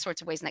in these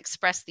sorts of ways and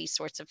express these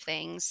sorts of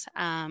things,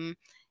 and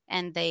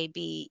they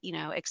be,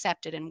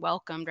 accepted and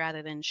welcomed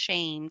rather than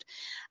shamed.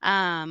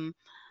 Um,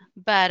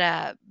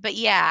 but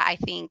yeah, I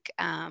think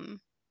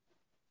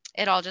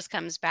it all just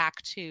comes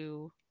back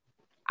to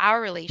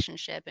our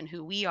relationship and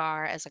who we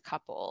are as a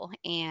couple.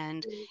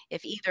 And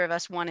if either of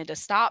us wanted to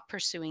stop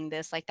pursuing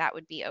this, like, that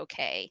would be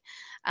okay.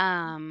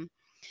 Um,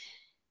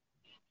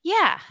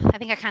 yeah, I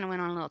think I kind of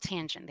went on a little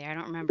tangent there. I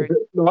don't remember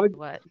No,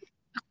 what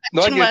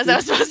no, I question get was I you.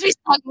 was supposed to be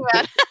talking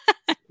about.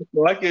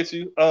 No, I get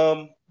you.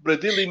 But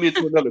it did lead me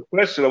into another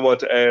question I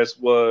wanted to ask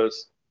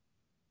was,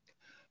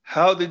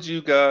 how did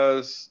you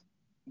guys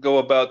go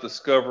about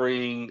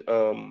discovering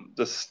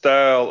the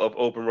style of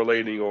open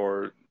relating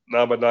or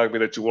non-monogamy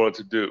that you wanted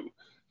to do?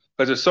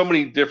 Because there's so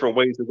many different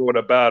ways of going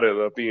about it,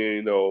 of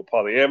being,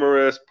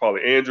 polyamorous,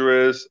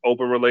 polyandrous,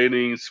 open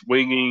relating,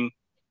 swinging.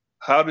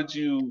 How did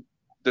you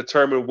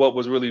determine what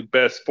was really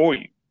best for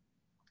you?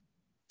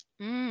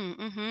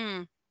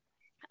 Mm-hmm.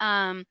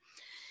 Um,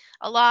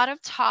 a lot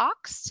of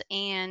talks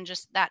and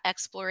just that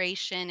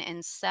exploration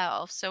in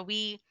self. So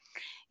we've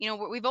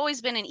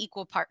always been an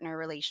equal partner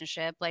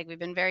relationship. Like, we've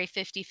been very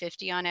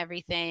 50-50 on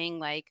everything,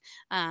 like,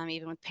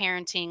 even with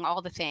parenting,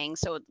 all the things.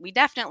 So we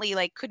definitely,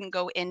 like, couldn't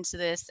go into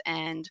this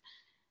and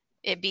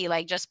it be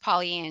like just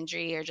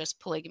polyandry or just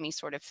polygamy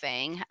sort of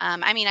thing.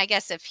 I mean, I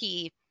guess if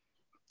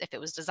it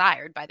was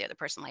desired by the other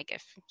person, like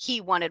if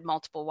he wanted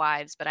multiple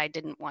wives but I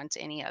didn't want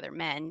any other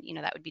men,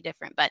 that would be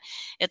different. But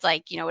it's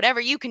like, whatever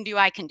you can do,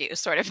 I can do,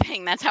 sort of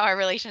thing. That's how our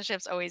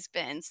relationship's always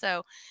been.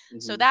 So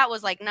Hmm. that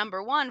was like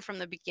number one from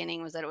the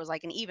beginning, was that it was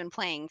like an even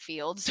playing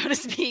field, so to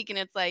speak. And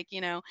it's like,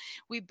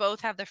 we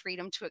both have the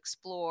freedom to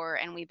explore,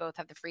 and we both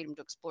have the freedom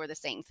to explore the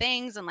same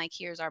things, and, like,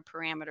 here's our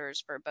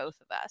parameters for both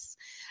of us.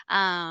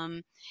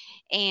 um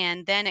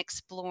and then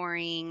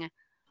exploring,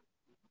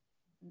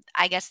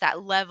 I guess,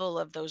 that level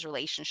of those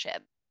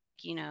relationships.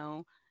 you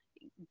know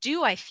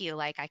do I feel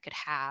like I could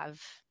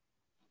have,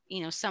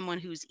 someone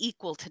who's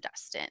equal to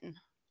Dustin?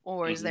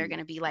 or is there Mm-hmm. going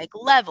to be like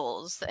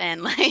levels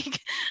and like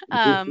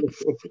um,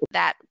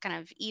 that kind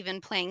of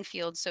even playing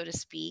field, so to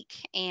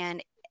speak,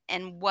 and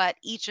what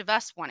each of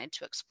us wanted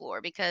to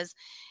explore because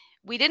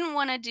we didn't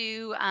want to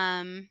do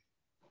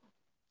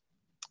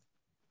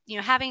you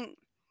know having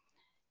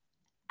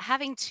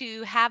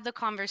to have the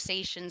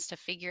conversations to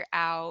figure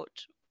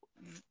out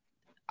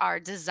our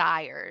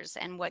desires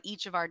and what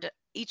each of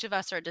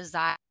us are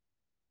desiring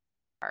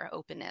our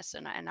openness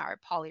and our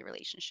poly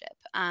relationship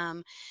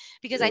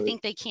because I Right.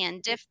 think they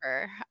can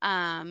differ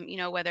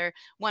whether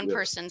one Yeah.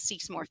 person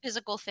seeks more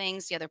physical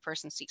things, the other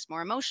person seeks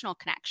more emotional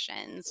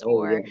connections, Oh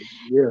or yeah.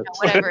 Yes.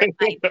 whatever it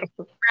might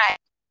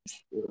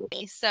Yeah.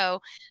 be.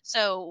 So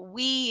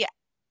we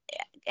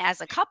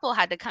as a couple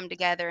had to come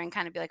together and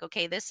kind of be like,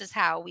 okay, this is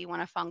how we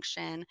want to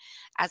function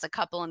as a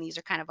couple, and these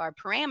are kind of our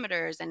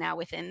parameters. And now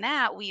within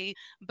that, we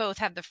both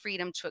have the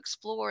freedom to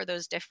explore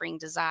those differing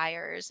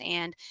desires.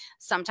 And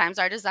sometimes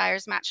our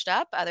desires matched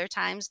up, other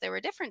times there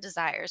were different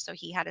desires. So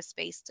he had a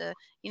space to,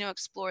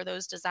 explore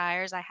those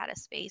desires. I had a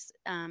space,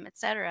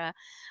 etc.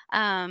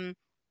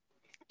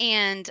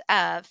 And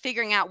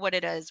figuring out what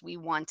it is we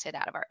wanted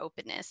out of our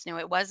openness.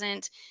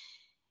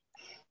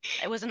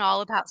 It wasn't all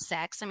about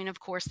sex. I mean, of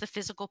course, the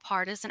physical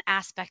part is an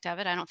aspect of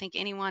it. I don't think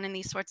anyone in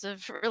these sorts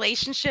of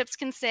relationships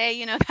can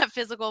say, that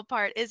physical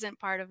part isn't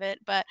part of it.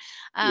 But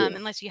Yeah.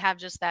 unless you have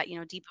just that,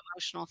 deep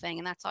emotional thing,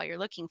 and that's all you're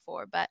looking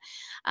for. But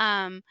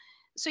um,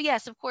 so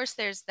yes, of course,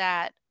 there's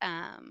that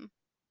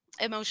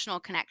emotional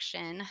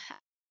connection.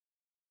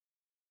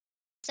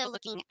 So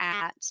looking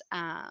at,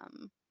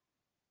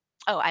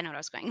 oh, I know what I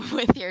was going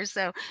with here.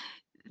 So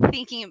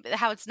thinking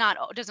how it's not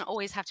doesn't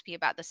always have to be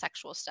about the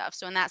sexual stuff.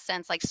 So in that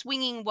sense, like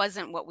swinging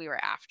wasn't what we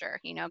were after,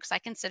 because I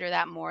consider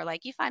that more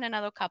like you find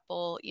another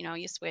couple, you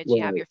switch,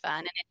 you have Right. your fun,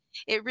 and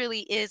it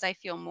really is. I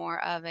feel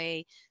more of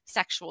a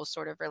sexual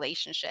sort of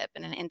relationship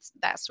and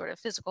that sort of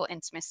physical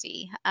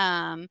intimacy.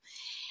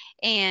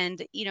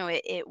 And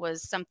it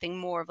was something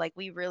more of like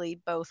we really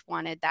both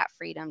wanted that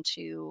freedom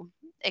to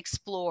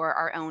explore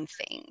our own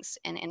things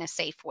in a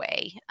safe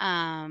way.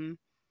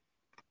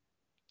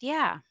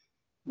 Yeah.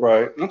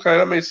 Right. Okay,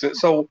 that makes sense.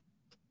 So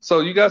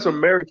you guys were Hmm.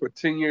 married for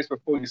 10 years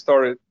before you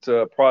started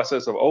the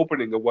process of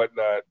opening and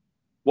whatnot.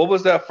 What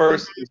was that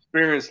first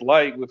experience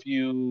like with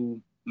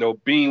you,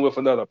 being with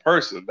another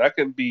person? That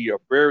can be a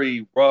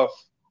very rough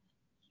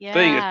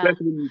thing, Yeah.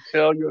 especially when you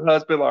tell your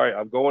husband, all right,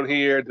 I'm going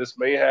here, this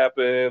may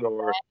happen,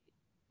 or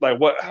like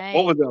what Right.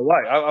 was that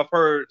like? I've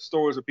heard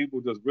stories of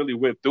people just really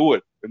went through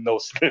it in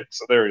those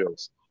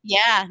scenarios.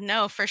 Yeah,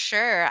 no, for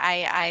sure.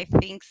 I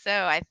think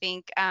so. I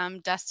think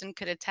Dustin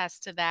could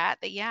attest to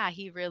that. That yeah,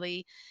 he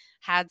really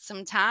had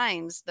some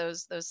times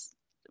those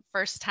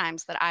first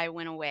times that I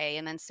went away,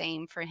 and then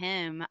same for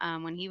him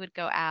when he would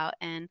go out.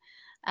 And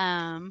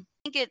I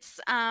think it's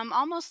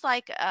almost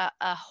like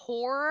a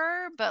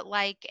horror, but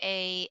like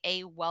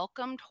a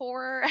welcomed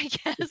horror. I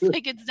guess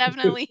like it's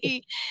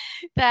definitely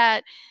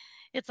that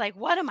it's like,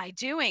 what am I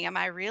doing? Am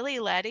I really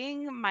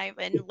letting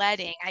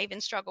I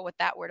even struggle with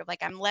that word of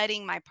like, I'm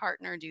letting my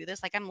partner do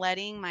this. Like I'm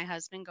letting my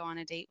husband go on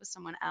a date with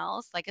someone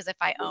else, like as if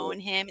I Right, own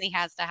him and he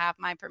has to have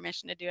my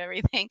permission to do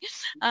everything.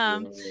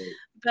 Um, right.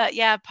 but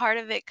yeah, part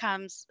of it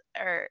comes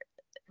or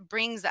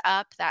brings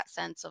up that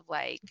sense of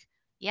like,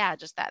 yeah,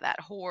 just that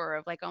horror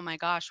of like, oh my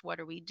gosh, what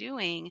are we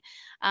doing?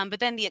 But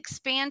then the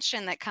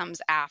expansion that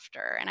comes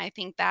after. And I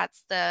think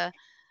that's the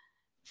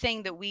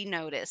thing that we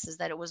notice is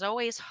that it was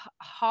always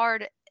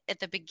hard at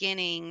the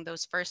beginning,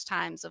 those first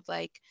times of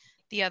like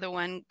the other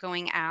one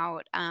going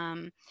out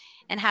and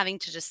having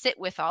to just sit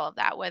with all of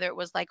that, whether it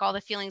was like all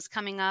the feelings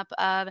coming up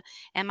of,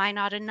 am I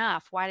not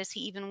enough? Why does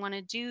he even want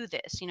to do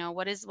this?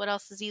 What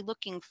else is he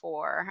looking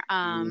for?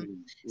 Same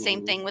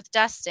Mm-hmm. thing with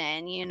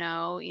Dustin,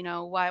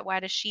 why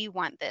does she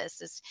want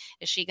this? Is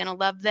she going to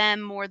love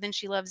them more than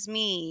she loves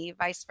me?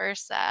 Vice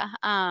versa.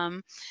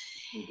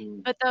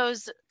 Hmm. But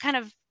those kind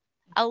of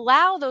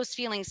allow those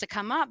feelings to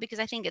come up because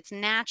I think it's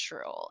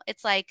natural.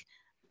 It's like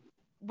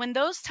when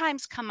those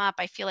times come up,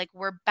 I feel like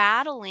we're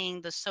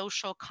battling the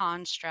social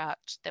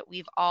construct that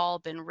we've all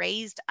been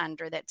raised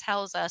under that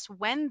tells us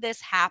when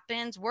this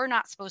happens, we're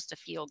not supposed to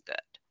feel good.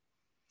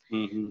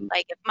 Hmm.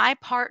 Like if my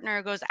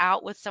partner goes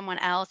out with someone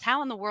else,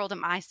 how in the world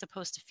am I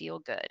supposed to feel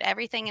good?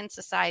 Everything in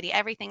society,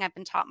 everything I've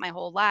been taught my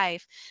whole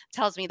life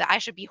tells me that I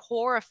should be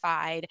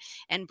horrified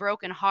and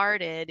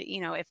brokenhearted,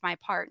 if my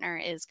partner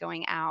is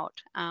going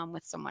out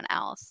with someone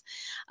else.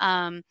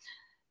 Um,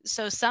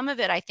 so some of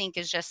it I think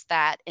is just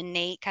that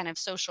innate kind of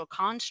social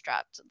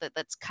construct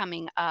that's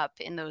coming up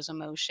in those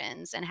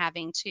emotions and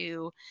having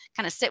to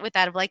kind of sit with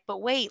that of like,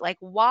 but wait, like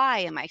why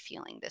am I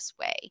feeling this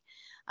way?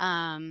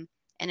 um,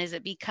 and is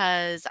it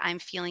because I'm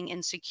feeling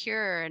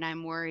insecure and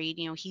I'm worried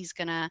he's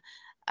gonna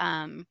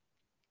um,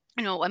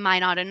 am I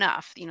not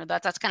enough?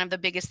 That's kind of the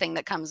biggest thing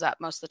that comes up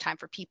most of the time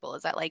for people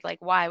is that like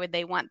why would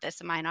they want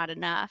this? Am I not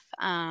enough?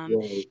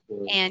 Right,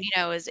 right. And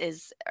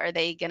is are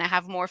they going to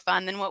have more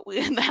fun than what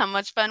we how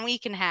much fun we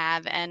can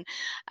have? And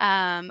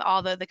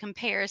all the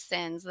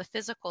comparisons, the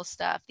physical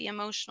stuff, the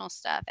emotional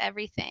stuff,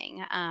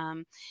 everything.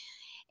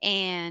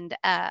 And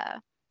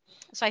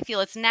So I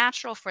feel it's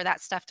natural for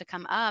that stuff to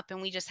come up,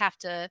 and we just have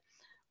to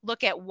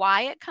look at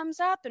why it comes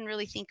up and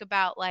really think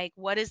about, like,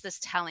 what is this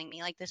telling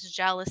me? Like, this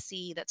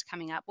jealousy that's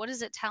coming up, what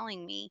is it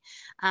telling me?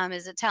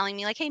 Is it telling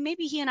me like, hey,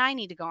 maybe he and I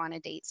need to go on a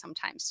date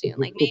sometime soon?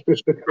 Like, maybe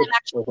I'm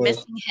actually Uh-huh.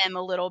 missing him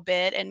a little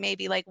bit, and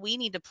maybe like we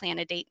need to plan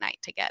a date night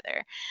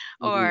together.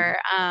 Mhm.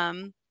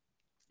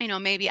 Or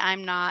maybe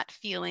I'm not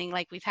feeling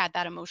like we've had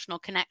that emotional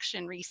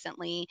connection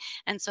recently.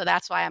 And so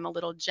that's why I'm a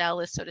little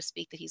jealous, so to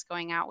speak, that he's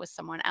going out with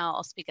someone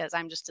else, because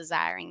I'm just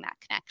desiring that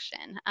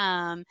connection.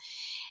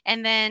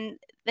 And then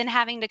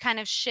having to kind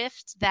of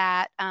shift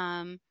that,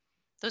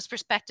 those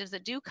perspectives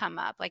that do come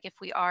up. Like, if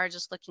we are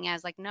just looking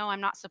as like, no,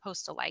 I'm not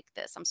supposed to like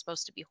this, I'm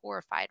supposed to be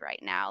horrified right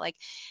now. Like,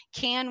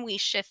 can we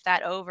shift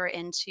that over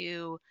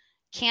into,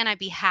 can I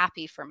be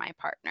happy for my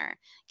partner?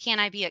 Can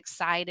I be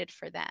excited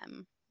for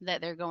them that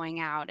they're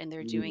going out and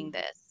they're doing Mhm.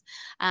 this?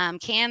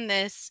 Can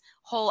this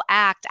whole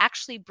act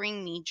actually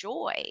bring me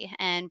joy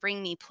and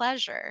bring me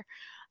pleasure?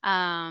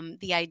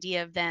 The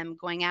idea of them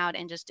going out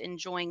and just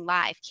enjoying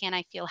life. Can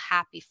I feel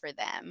happy for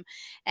them?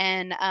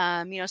 And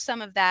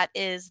some of that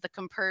is the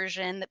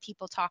compersion that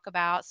people talk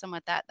about,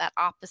 somewhat that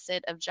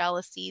opposite of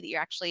jealousy, that you're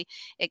actually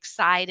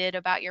excited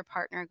about your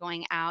partner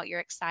going out,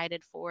 you're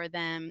excited for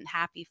them,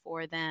 happy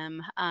for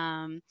them.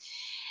 And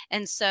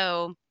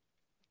so,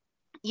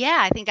 yeah,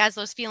 I think as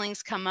those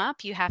feelings come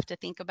up, you have to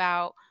think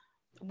about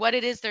what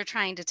it is they're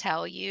trying to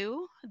tell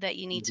you, that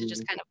you need to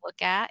just Mhm. kind of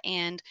look at,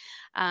 and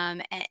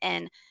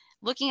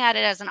looking at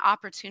it as an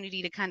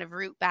opportunity to kind of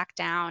root back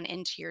down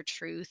into your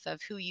truth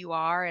of who you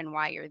are and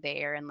why you're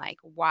there, and like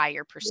why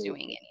you're Right.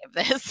 pursuing any of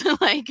this.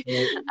 Like,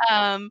 Right.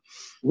 um,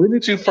 When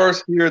did you yeah.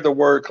 first hear the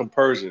word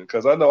compersion?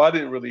 Because I know I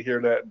didn't really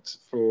hear that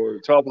for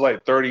until I was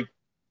like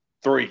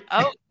 33.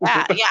 Oh,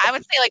 yeah, yeah, I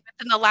would say, like,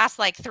 within the last,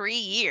 like, 3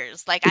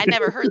 years, like, I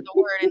never heard the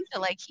word until,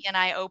 like, he and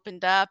I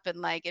opened up and,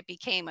 like, it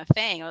became a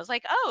thing. I was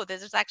like, "Oh,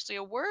 there's actually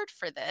a word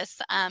for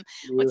this."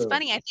 What's Yeah.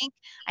 funny, I think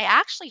I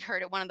actually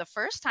heard it one of the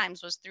first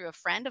times was through a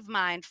friend of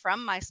mine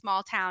from my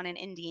small town in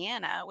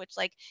Indiana, which,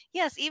 like,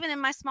 yes, even in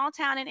my small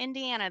town in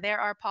Indiana, there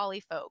are poly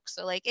folks.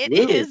 So, like, it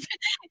Really? is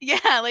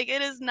yeah, like,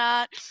 it is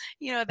not,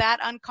 that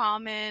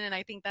uncommon, and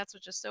I think that's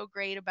what's just so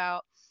great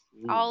about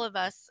Mm. all of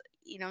us,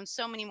 and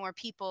so many more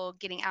people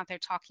getting out there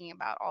talking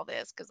about all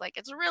this, because like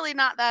it's really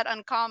not that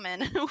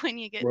uncommon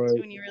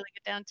Right. when you really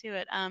get down to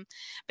it.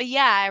 But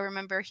yeah, I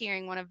remember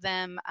hearing one of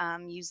them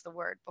use the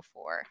word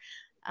before.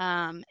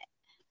 um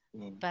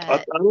Mm.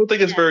 but I don't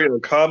think it's yeah. very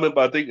uncommon,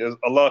 but I think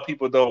a lot of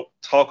people don't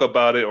talk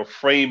about it or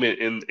frame it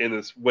in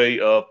this way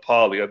of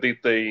poly. I think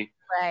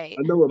Right.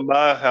 I know in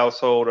my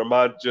household or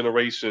my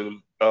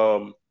generation,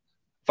 if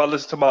I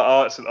listen to my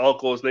aunts and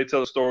uncles, they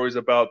tell stories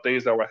about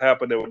things that were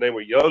happening when they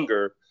were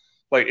younger.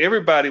 Like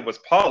everybody was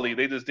poly,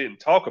 they just didn't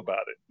talk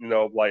about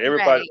it. Like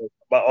everybody, Right.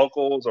 my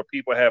uncles or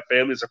people had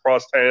families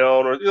across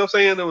town, or what I'm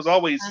saying. There was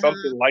always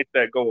something Uh-huh. like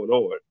that going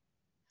on.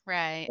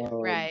 Right. Um,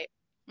 Right.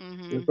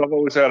 and Hmm. so I've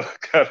always had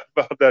kind of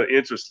found that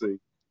interesting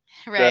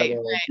that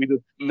Right. we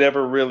just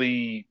never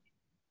really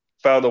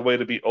found a way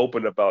to be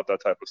open about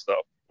that type of stuff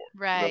before.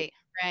 Right.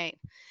 Right.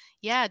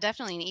 Yeah,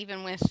 definitely. And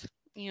even with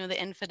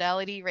the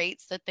infidelity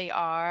rates that they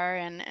are,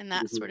 and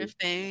that sort of Mhm.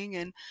 thing.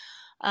 And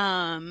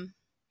um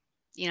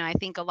I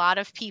think a lot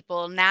of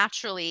people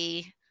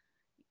naturally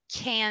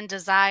can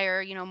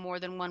desire, more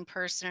than one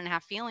person and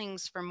have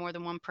feelings for more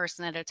than one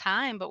person at a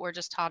time, but we're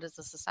just taught as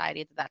a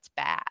society that that's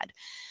bad.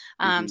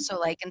 Mhm. So,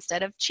 like,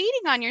 instead of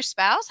cheating on your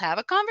spouse, have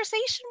a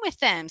conversation with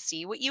them,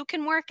 see what you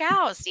can work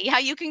out, see how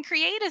you can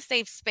create a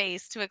safe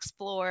space to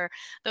explore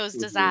those Mhm.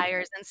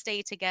 desires and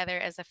stay together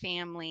as a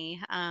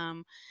family,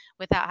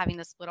 without having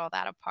to split all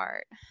that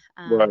apart.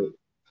 Right. Um,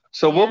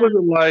 So what yeah. was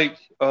it like?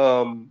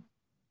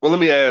 Well, let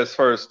me ask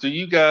first. Do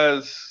you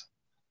guys?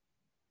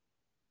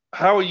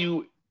 How are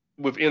you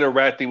with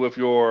interacting with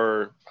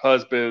your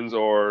husbands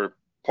or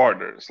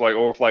partners, like,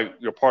 or if, like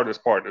your partner's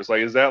partners?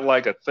 Like, is that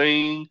like a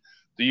thing?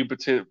 Do you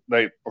pretend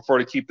like prefer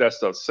to keep that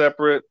stuff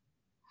separate,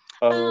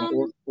 or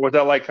Um, was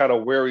that like kind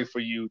of wary for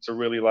you to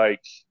really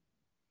like?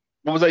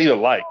 What was that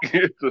even like?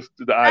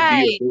 The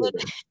idea of right. doing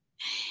it.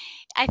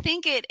 I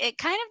think it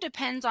kind of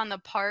depends on the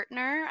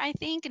partner, I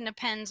think, and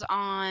depends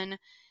on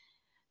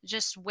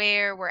just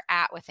where we're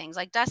at with things.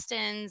 Like,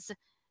 Dustin's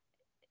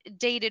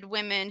dated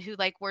women who,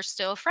 like, we're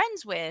still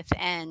friends with,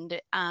 and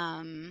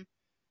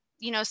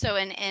so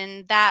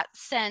in that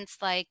sense,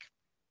 like,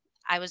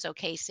 I was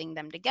okay seeing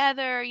them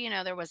together,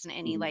 there wasn't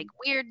any like Mhm.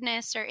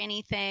 weirdness or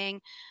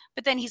anything.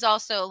 But then he's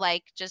also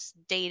like just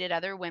dated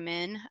other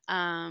women,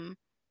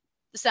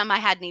 some I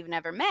hadn't even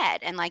ever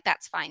met, and like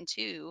that's fine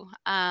too.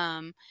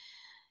 Uh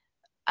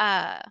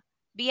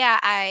but yeah,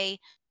 I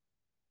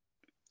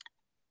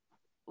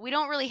we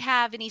don't really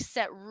have any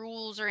set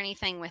rules or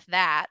anything with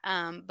that.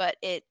 But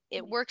it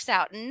works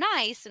out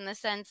nice in the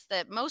sense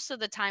that most of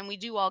the time we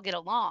do all get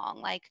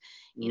along. Like,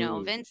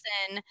 Mm.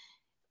 Vincent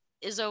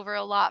is over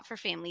a lot for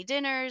family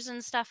dinners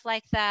and stuff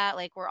like that.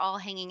 Like, we're all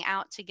hanging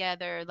out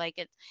together.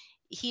 Like,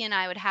 he and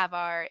I would have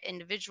our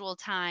individual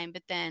time,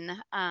 but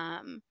then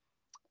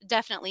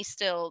definitely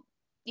still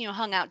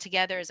hung out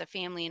together as a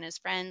family and as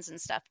friends and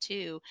stuff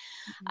too.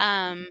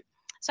 Um,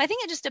 so I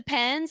think it just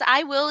depends.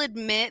 I will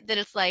admit that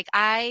it's like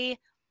I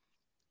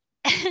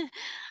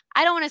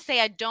don't want to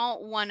say I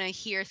don't want to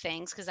hear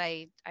things because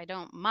I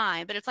don't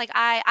mind, but it's like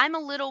I'm a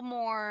little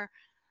more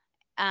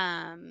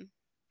um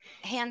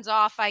hands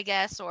off, I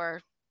guess,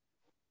 or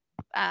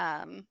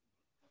um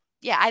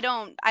yeah, I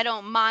don't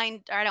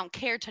mind, or I don't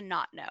care to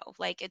not know.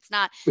 Like, it's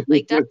not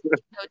like, doesn't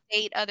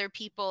date other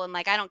people, and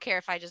like I don't care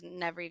if I just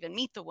never even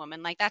meet the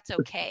woman. Like, that's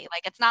okay.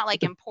 Like, it's not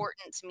like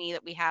important to me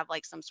that we have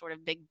like some sort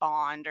of big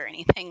bond or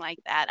anything like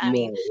that. I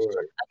mean, Right,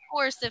 right. of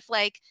course, if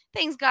like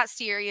things got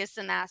serious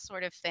and that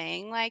sort of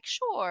thing, like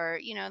sure,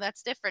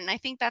 that's different. And I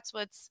think that's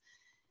what's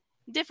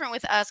different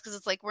with us, because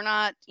it's like we're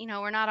not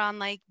on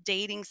like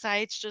dating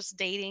sites just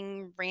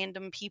dating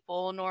random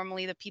people.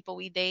 Normally the people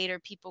we date are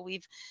people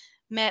we've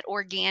met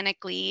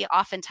organically.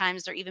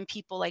 Oftentimes they're even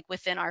people like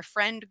within our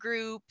friend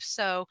group,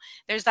 so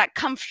there's that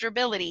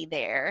comfortability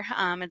there.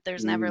 And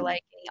there's never Mm,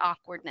 like any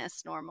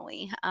awkwardness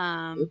normally.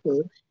 okay.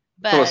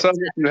 So it But sounds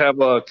like you have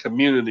a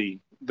community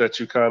that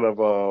you kind of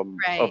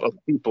right, of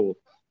people.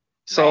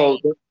 So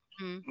right.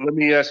 Mm, let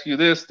me ask you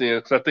this then,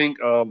 because I think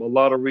a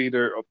lot of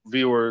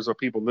viewers, or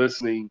people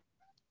listening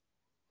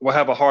will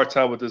have a hard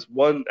time with this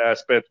one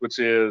aspect, which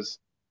is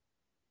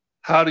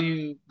how do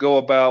you go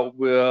about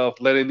with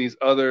letting these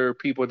other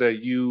people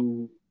that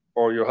you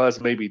or your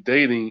husband may be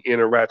dating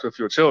interact with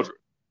your children?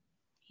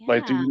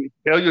 Like, do yeah. you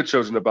tell your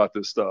children about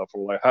this stuff,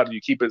 or like, how do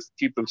you keep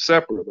them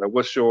separate? Like,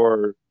 what's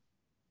your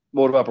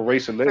mode of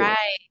operation there?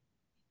 Right,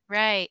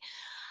 right.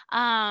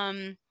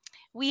 um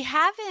we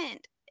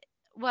haven't.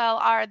 Well,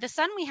 our the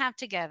son we have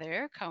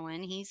together,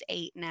 Cohen, he's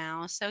 8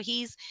 now. So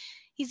he's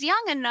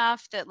young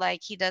enough that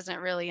like he doesn't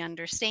really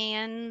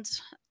understand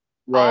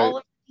Right. all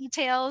of the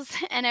details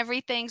and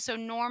everything. So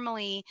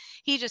normally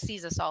he just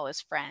sees us all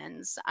as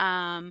friends.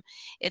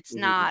 It's Hmm.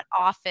 not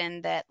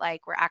often that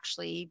like we're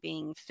actually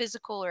being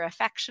physical or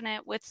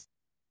affectionate with.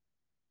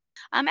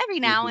 Every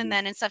now and Hmm.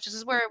 then and stuff, just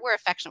 'cause we're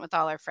affectionate with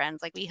all our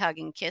friends. Like, we hug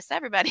and kiss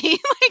everybody,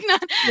 like,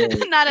 not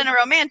Right. not in a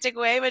romantic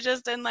way, but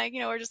just in, like,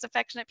 we're just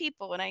affectionate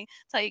people. When I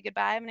tell you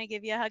goodbye, I'm gonna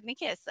give you a hug and a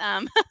kiss.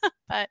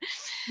 But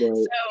so,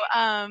 Right.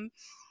 um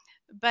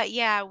but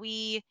yeah,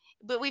 we've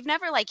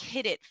never like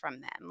hid it from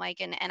them. Like,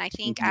 and I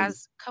think Hmm.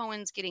 as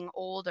Cohen's getting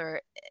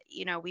older,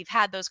 we've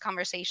had those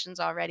conversations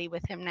already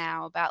with him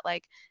now about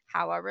like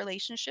how our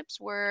relationships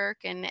work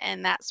and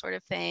that sort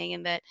of thing.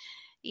 And that,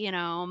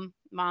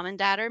 mom and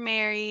dad are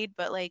married,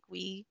 but like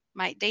we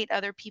might date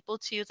other people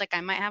too. It's like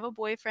I might have a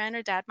boyfriend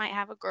or dad might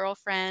have a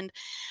girlfriend.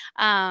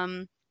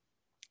 Um,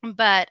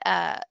 but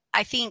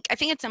I think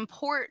it's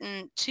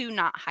important to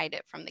not hide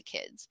it from the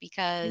kids,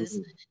 because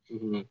Hmm.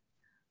 Hmm.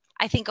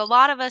 I think a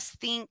lot of us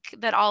think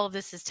that all of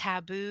this is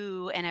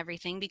taboo and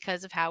everything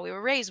because of how we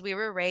were raised. We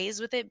were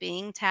raised with it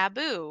being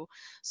taboo.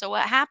 So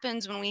what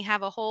happens when we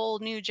have a whole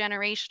new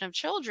generation of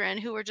children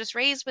who are just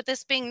raised with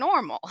this being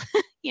normal,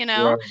 you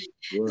know? Right.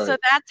 So Right.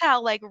 that's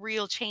how like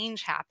real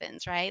change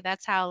happens, right?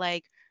 That's how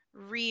like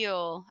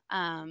real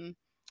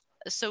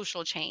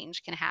social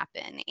change can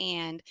happen,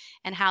 and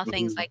how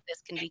things Hmm. like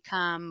this can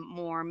become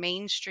more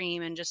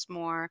mainstream and just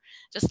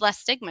less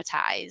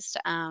stigmatized,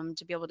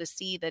 to be able to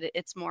see that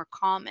it's more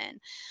common.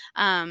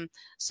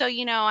 So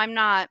I'm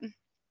not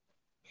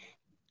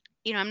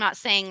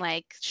saying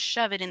like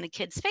shove it in the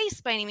kid's face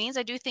by any means.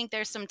 I do think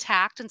there's some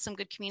tact and some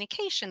good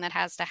communication that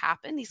has to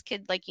happen. These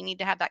kids, like, you need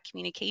to have that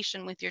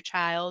communication with your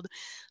child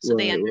so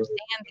they Right. Right.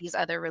 understand these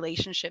other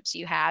relationships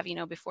you have,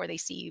 before they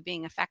see you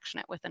being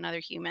affectionate with another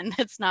human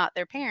that's not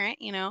their parent.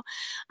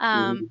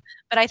 Um, Hmm.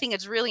 but I think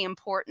it's really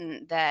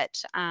important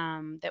that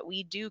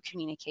we do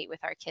communicate with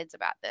our kids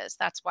about this.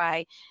 That's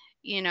why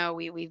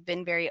we've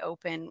been very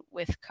open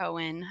with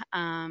Cohen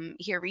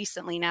here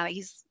recently, now that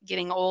he's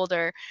getting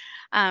older,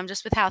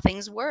 just with how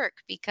things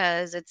work,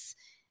 because it's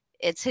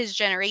his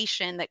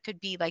generation that could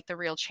be like the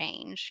real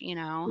change,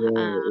 Right.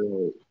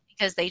 Right.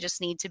 because they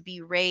just need to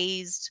be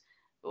raised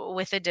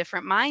with a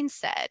different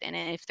mindset. And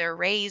if they're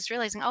raised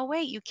realizing, oh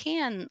wait, you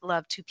can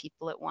love two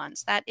people at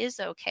once, that is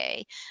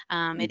okay.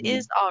 It Hmm.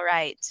 is all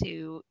right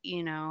to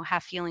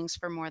have feelings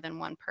for more than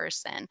one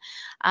person.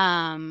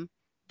 um,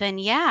 then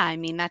yeah, I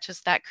mean,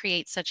 that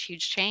creates such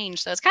huge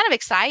change. So it's kind of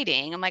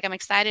exciting. I'm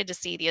excited to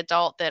see the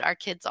adult that our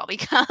kids all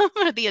become,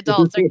 or the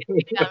adults are going to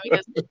become,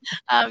 because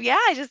yeah,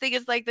 I just think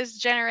it's like this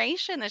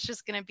generation that's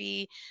just going to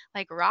be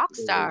like rock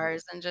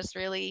stars and just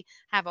really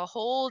have a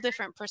whole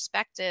different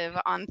perspective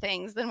on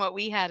things than what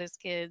we had as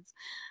kids.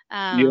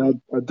 Yeah,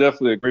 Um, I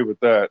definitely agree with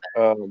that.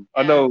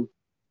 I yeah. know,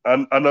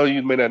 I know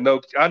you may not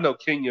know. I know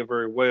Kenya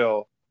very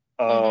well.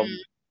 Um, Hmm.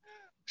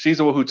 she's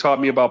the one who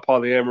taught me about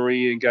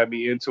polyamory and got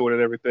me into it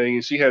and everything.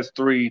 And she has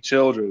 3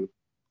 children.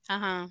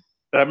 Uh-huh.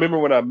 And I remember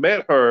when I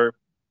met her,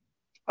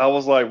 I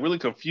was like really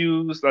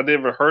confused. I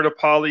never heard of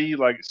poly.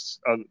 Like,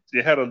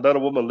 they had another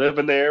woman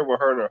living there with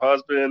her and her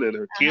husband, and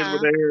her kids were Uh-huh.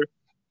 there.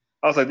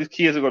 I was like, these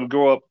kids are going to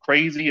grow up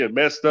crazy and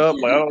messed up.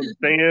 Like, I don't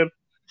understand.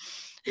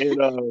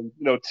 And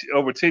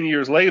over 10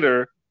 years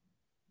later,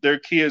 their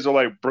kids are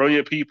like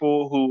brilliant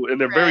people who, and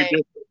they're very Right.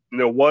 different.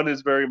 one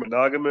is very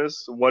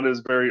monogamous, one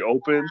is very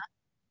open,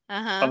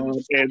 Uh-huh.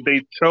 and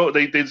they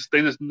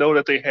just know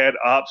that they had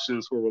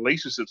options for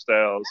relationship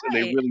styles, and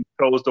they Right. really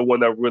chose the one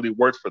that really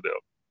worked for them.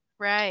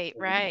 Right,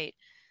 right.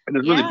 And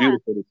it's really Yeah.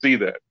 beautiful to see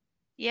that.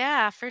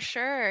 Yeah, for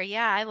sure.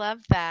 Yeah, I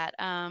love that.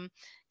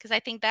 Because I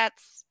think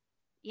that's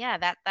yeah,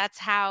 that's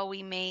how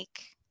we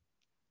make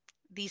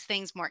these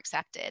things more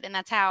accepted, and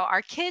that's how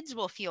our kids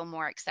will feel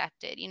more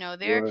accepted.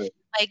 They're Right,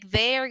 like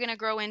they are going to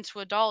grow into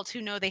adults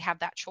who know they have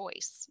that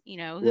choice,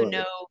 who right,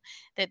 know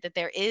that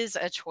there is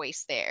a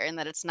choice there and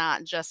that it's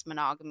not just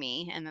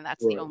monogamy and that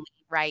that's the right, only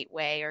right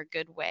way or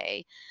good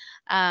way.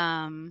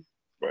 Um,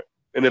 right.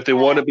 And if they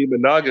want but to be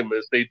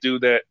monogamous, they do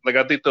that. Like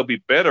I think they'll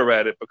be better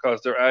at it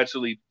because they're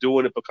actually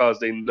doing it because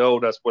they know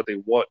that's what they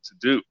want to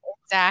do.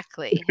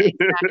 exactly,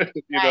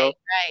 exactly. you Right, know?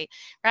 right,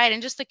 right.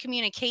 And just the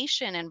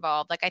communication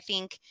involved. Like I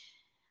think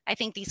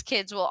these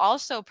kids will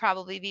also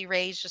probably be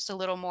raised just a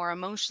little more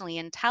emotionally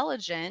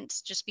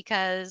intelligent just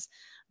because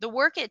the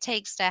work it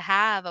takes to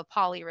have a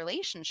poly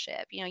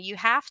relationship. You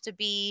have to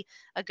be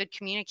a good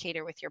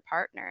communicator with your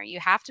partner. You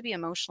have to be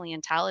emotionally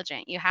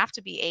intelligent. You have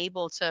to be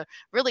able to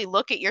really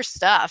look at your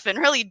stuff and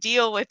really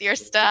deal with your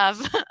stuff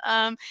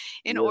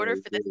in order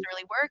Right, for this right, to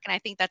really work. And I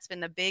think that's been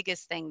the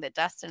biggest thing that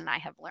Dustin and I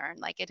have learned.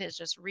 Like it has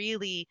just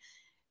really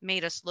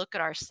made us look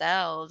at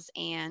ourselves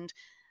and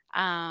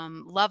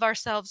love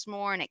ourselves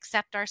more and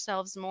accept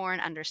ourselves more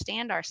and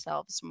understand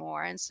ourselves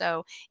more. And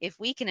so, if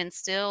we can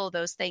instill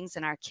those things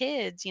in our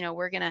kids,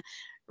 we're going to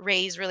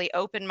raise really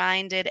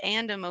open-minded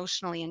and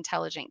emotionally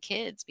intelligent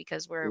kids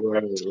because we're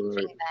right, teaching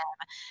right.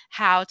 them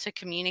how to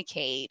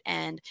communicate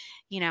and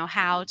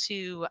how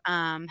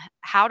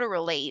to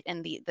relate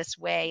in this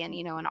way and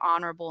an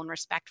honorable and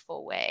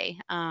respectful way.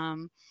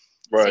 So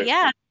Right.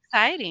 yeah,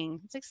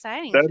 it's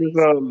exciting That for is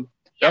these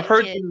I've young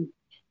heard kids. you.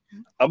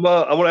 I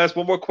want to ask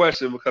one more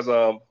question because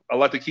I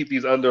like to keep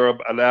these under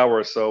an hour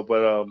or so.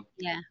 But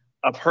Yeah.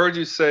 I've heard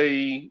you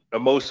say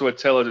emotional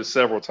intelligence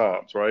several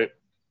times, right?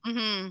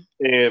 Hmm.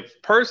 And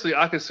personally,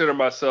 I consider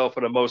myself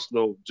an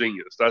emotional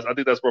genius. I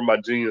think that's where my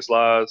genius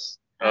lies.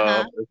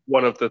 Uh-huh. It's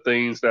one of the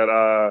things that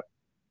I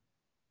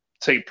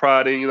take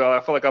pride in. I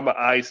feel like I'm an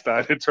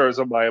Einstein in terms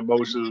of my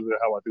emotions and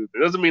how I do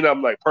things. Doesn't mean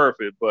I'm like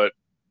perfect, but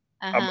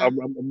I'm, Uh-huh. I'm,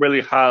 I'm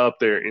really high up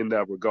there in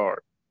that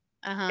regard.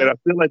 And Uh-huh. I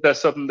feel like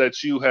that's something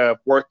that you have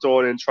worked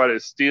on and try to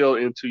instill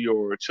into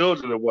your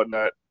children and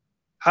whatnot.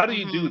 How do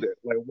you do Mhm. that?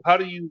 Like, how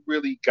do you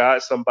really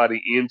guide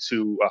somebody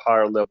into a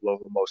higher level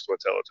of emotional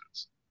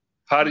intelligence?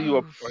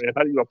 Ooh.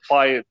 How do you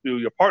apply it to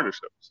your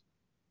partnerships?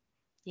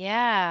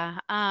 Yeah.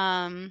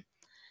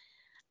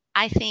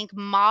 I think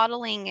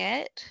modeling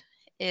it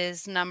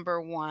is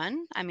number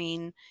one. I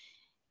mean,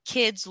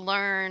 kids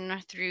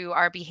learn through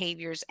our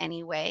behaviors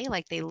anyway.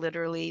 Like they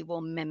literally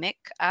will mimic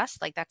us.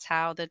 Like that's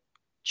how the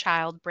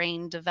child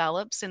brain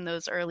develops in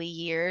those early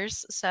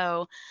years.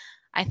 So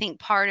I think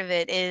part of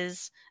it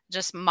is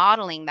just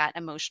modeling that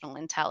emotional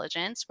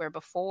intelligence where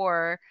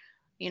before,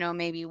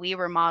 maybe we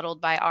were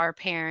modeled by our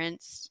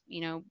parents,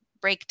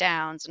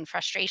 breakdowns and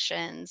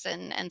frustrations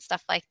and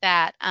stuff like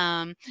that.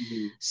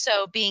 Mm-hmm.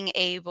 So being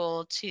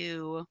able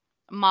to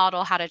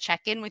model how to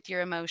check in with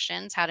your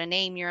emotions, how to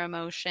name your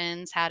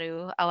emotions, how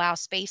to allow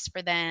space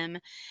for them,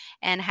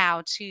 and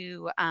how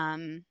to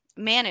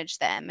manage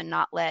them and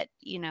not let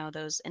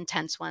those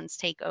intense ones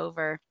take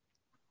over.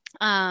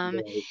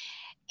 Um, Right.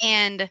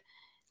 and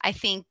I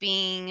think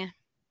being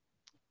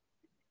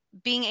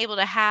able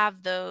to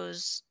have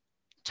those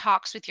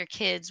talks with your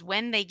kids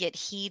when they get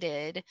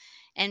heated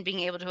and being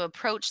able to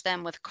approach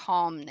them with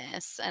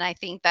calmness. And I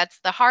think that's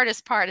the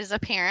hardest part as a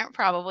parent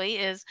probably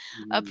is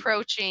Mm-hmm.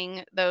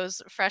 approaching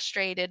those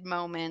frustrated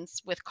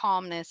moments with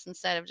calmness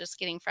instead of just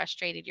getting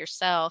frustrated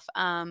yourself.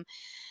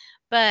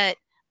 But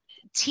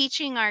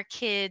teaching our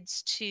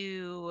kids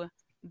to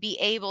be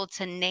able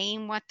to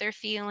name what they're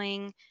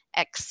feeling,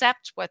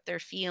 accept what they're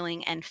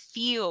feeling, and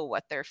feel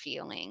what they're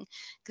feeling.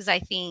 Because I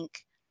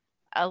think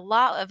a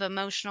lot of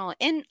emotional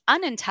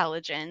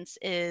unintelligence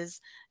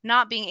is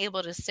not being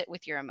able to sit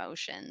with your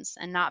emotions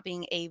and not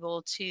being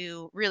able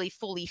to really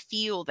fully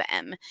feel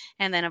them.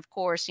 And then, of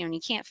course, when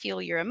you can't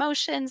feel your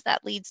emotions,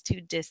 that leads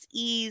to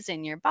dis-ease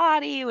in your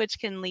body, which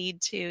can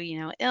lead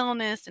to,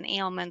 illness and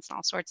ailments and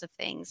all sorts of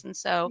things. And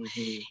so,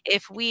 Mm-hmm.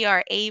 if we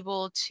are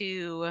able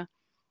to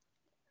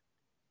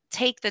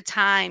take the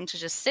time to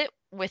just sit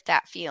with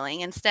that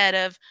feeling instead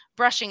of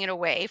brushing it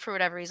away for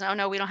whatever reason. Oh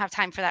no, we don't have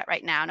time for that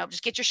right now. No,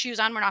 just get your shoes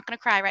on. We're not going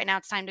to cry right now.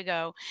 It's time to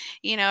go,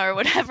 or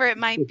whatever it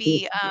might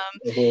be.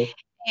 Uh-huh.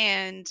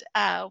 And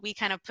we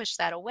kind of push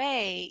that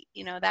away.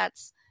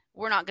 That's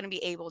we're not going to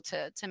be able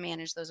to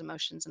manage those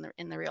emotions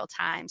in the real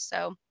time.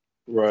 So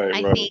Right,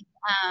 I right. think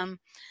um,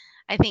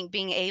 I think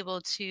being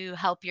able to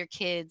help your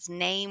kids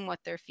name what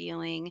they're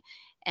feeling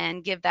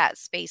and give that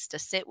space to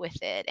sit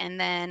with it. And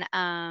then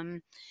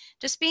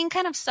just being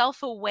kind of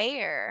self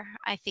aware,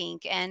 I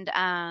think, and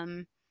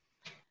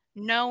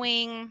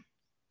knowing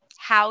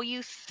how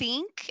you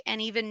think,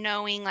 and even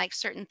knowing like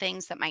certain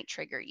things that might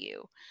trigger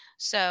you.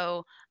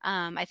 So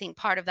I think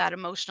part of that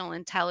emotional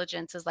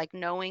intelligence is like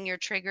knowing your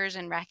triggers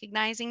and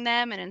recognizing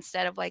them, and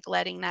instead of like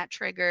letting that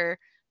trigger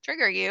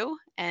you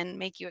and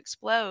make you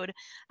explode,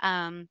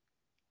 um,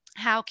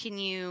 how can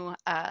you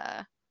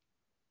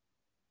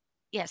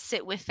yeah,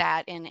 sit with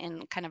that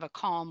in kind of a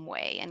calm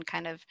way and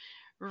kind of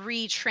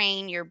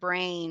retrain your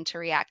brain to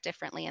react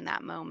differently in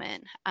that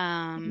moment.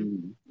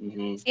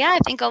 Mm-hmm. So yeah, I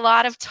think a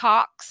lot of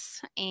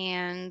talks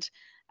and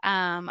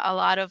a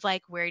lot of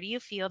like, where do you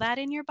feel that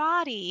in your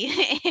body?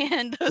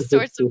 And those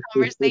sorts of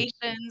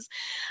conversations,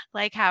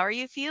 like, how are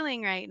you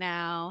feeling right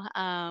now?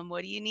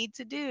 What do you need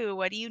to do?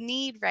 What do you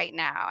need right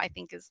now? I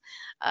think is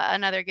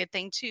another good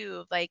thing too,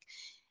 of like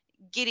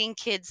getting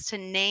kids to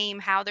name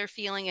how they're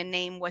feeling and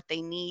name what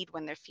they need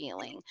when they're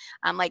feeling.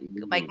 Like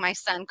Mm-hmm. my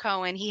son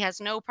Cohen, he has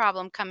no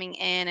problem coming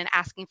in and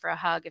asking for a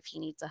hug if he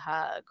needs a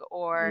hug.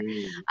 Or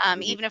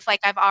Mm-hmm. even if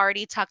like I've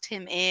already tucked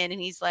him in and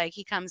he's like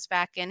he comes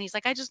back in, he's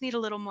like, I just need a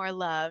little more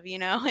love,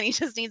 and he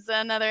just needs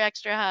another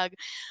extra hug.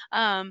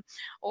 Um,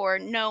 or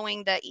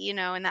knowing that, in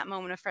that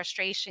moment of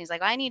frustration, he's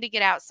like, I need to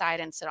get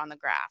outside and sit on the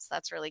grass.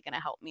 That's really going to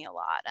help me a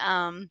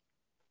lot.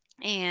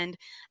 And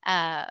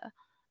uh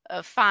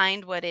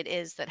find what it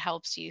is that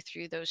helps you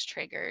through those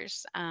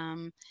triggers.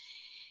 And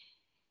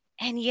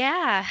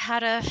yeah, how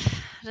to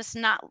just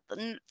not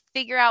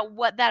figure out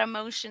what that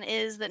emotion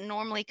is that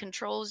normally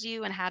controls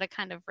you, and how to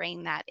kind of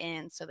rein that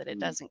in so that it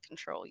doesn't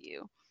control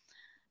you.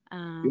 Yeah,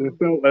 Um,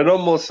 it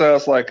almost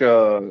sounds like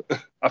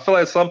I feel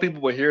like some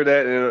people will hear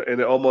that and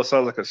it almost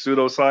sounds like a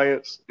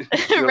pseudoscience.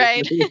 You know,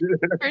 right.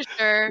 For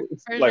sure.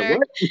 For like sure.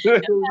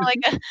 what?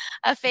 Like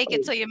a fake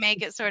it till you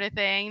make it sort of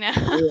thing. No.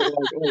 Yeah,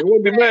 like I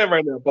wouldn't be Right. mad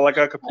right now, but like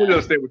I completely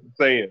understand what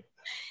you're saying.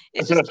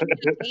 It's just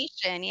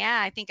communication.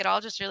 Yeah, I think it all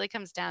just really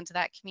comes down to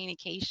that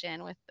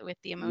communication with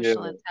the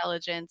emotional Yeah,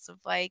 intelligence of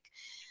like,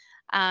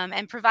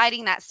 and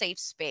providing that safe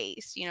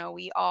space.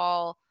 We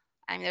all,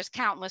 I mean, there's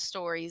countless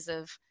stories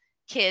of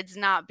kids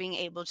not being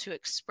able to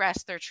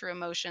express their true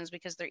emotions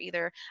because they're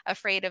either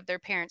afraid of their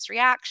parents'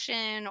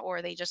 reaction,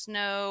 or they just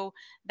know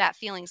that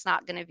feeling's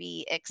not going to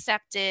be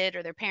accepted,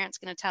 or their parents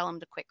going to tell them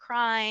to quit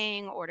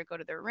crying or to go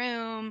to their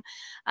room.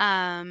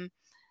 Um,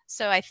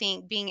 so I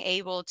think being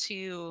able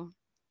to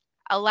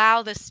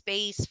allow the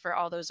space for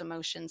all those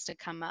emotions to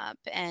come up,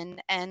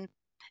 and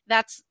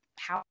that's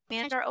how we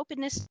manage our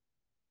openness.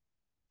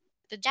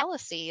 The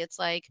jealousy, it's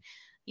like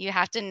you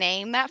have to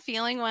name that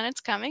feeling when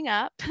it's coming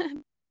up,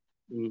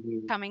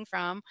 hmm, coming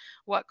from,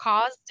 what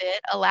caused it,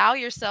 allow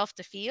yourself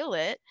to feel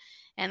it,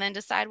 and then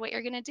decide what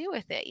you're going to do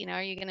with it.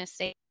 Are you going to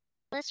stay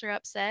or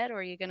upset, or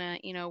are you going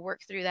to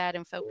work through that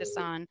and focus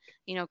on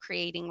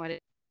creating what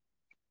it.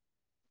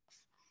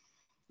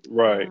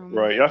 right, um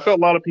right. I feel a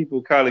lot of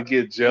people kind of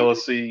yeah. get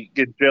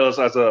jealous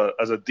as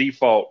a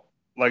default.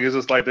 Like it's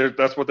just like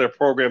that's what they're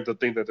programmed to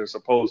think that they're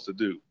supposed to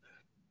do.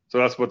 So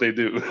that's what they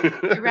do.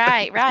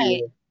 Right,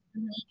 right. Yeah,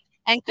 Mhm.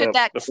 And could but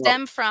that the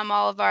stem from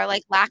all of our,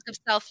 like, lack of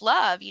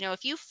self-love?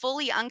 If you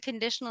fully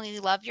unconditionally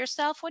love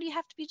yourself, what do you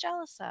have to be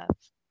jealous of?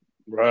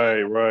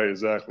 right, right,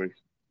 exactly,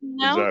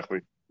 No.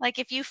 exactly. Like,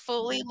 if you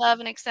fully love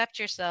and accept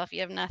yourself, you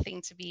have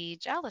nothing to be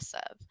jealous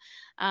of.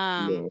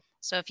 Yeah,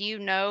 So if you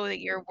know that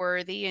you're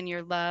worthy and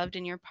you're loved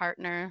and your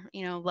partner,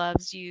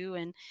 loves you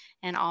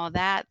and all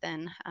that,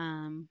 then,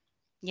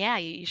 yeah,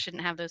 you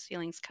shouldn't have those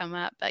feelings come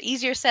up. But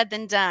easier said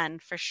than done,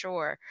 for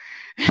sure.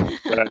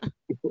 that.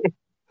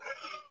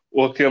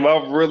 Well, Kim,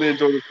 I've really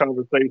enjoyed this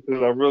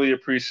conversation. I really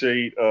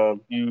appreciate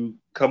you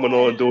coming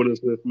on, doing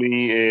this with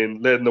me,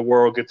 and letting the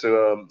world get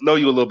to know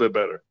you a little bit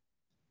better.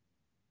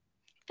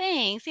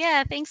 Thanks.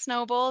 Yeah, thanks,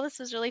 Noble. This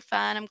was really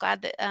fun. I'm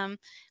glad that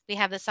we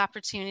have this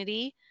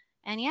opportunity.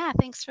 And yeah,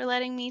 thanks for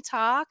letting me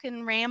talk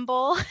and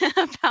ramble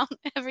about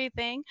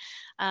everything.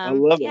 I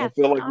love it. Yeah, I it's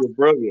feel been like awesome. you're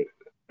brilliant,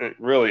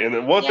 really. And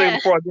then one thing Yeah.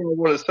 before I go, I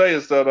want to say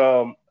is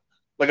that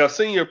like I've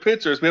seen your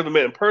pictures. We haven't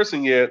met in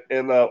person yet,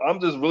 and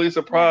I'm just really Yeah.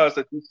 surprised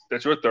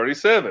that you're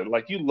 37.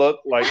 Like you look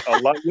like a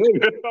lot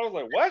younger. I was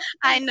like, what?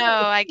 I know,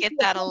 I get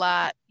that a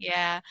lot.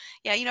 Yeah.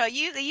 Yeah,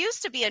 it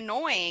used to be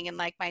annoying in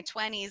like my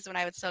 20s when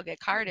I would still get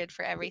carded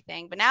for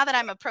everything. But now that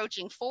I'm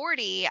approaching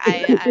 40, yeah,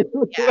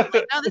 I'm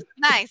like, no, this is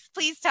nice.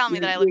 Please tell me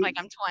that I look like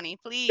I'm 20,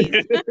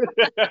 please.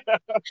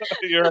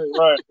 You're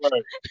right,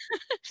 right,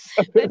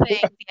 But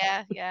thanks.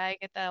 Yeah, yeah, I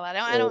get that a lot.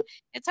 I don't. right.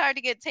 It's hard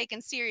to get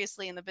taken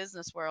seriously in the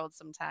business world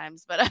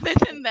sometimes, but other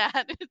than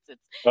that, I it's a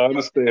good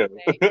understand.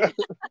 thing.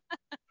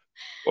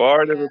 Well, all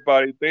right, Yeah.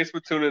 everybody. Thanks for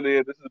tuning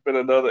in. This has been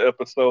another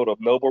episode of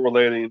Noble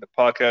Relating, the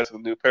podcast of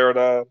the new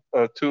paradigm.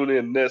 Tune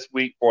in next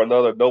week for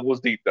another Noble's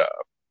Deep Dive.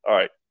 All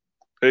right.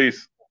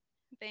 Peace.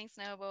 Thanks,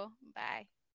 Noble. Bye.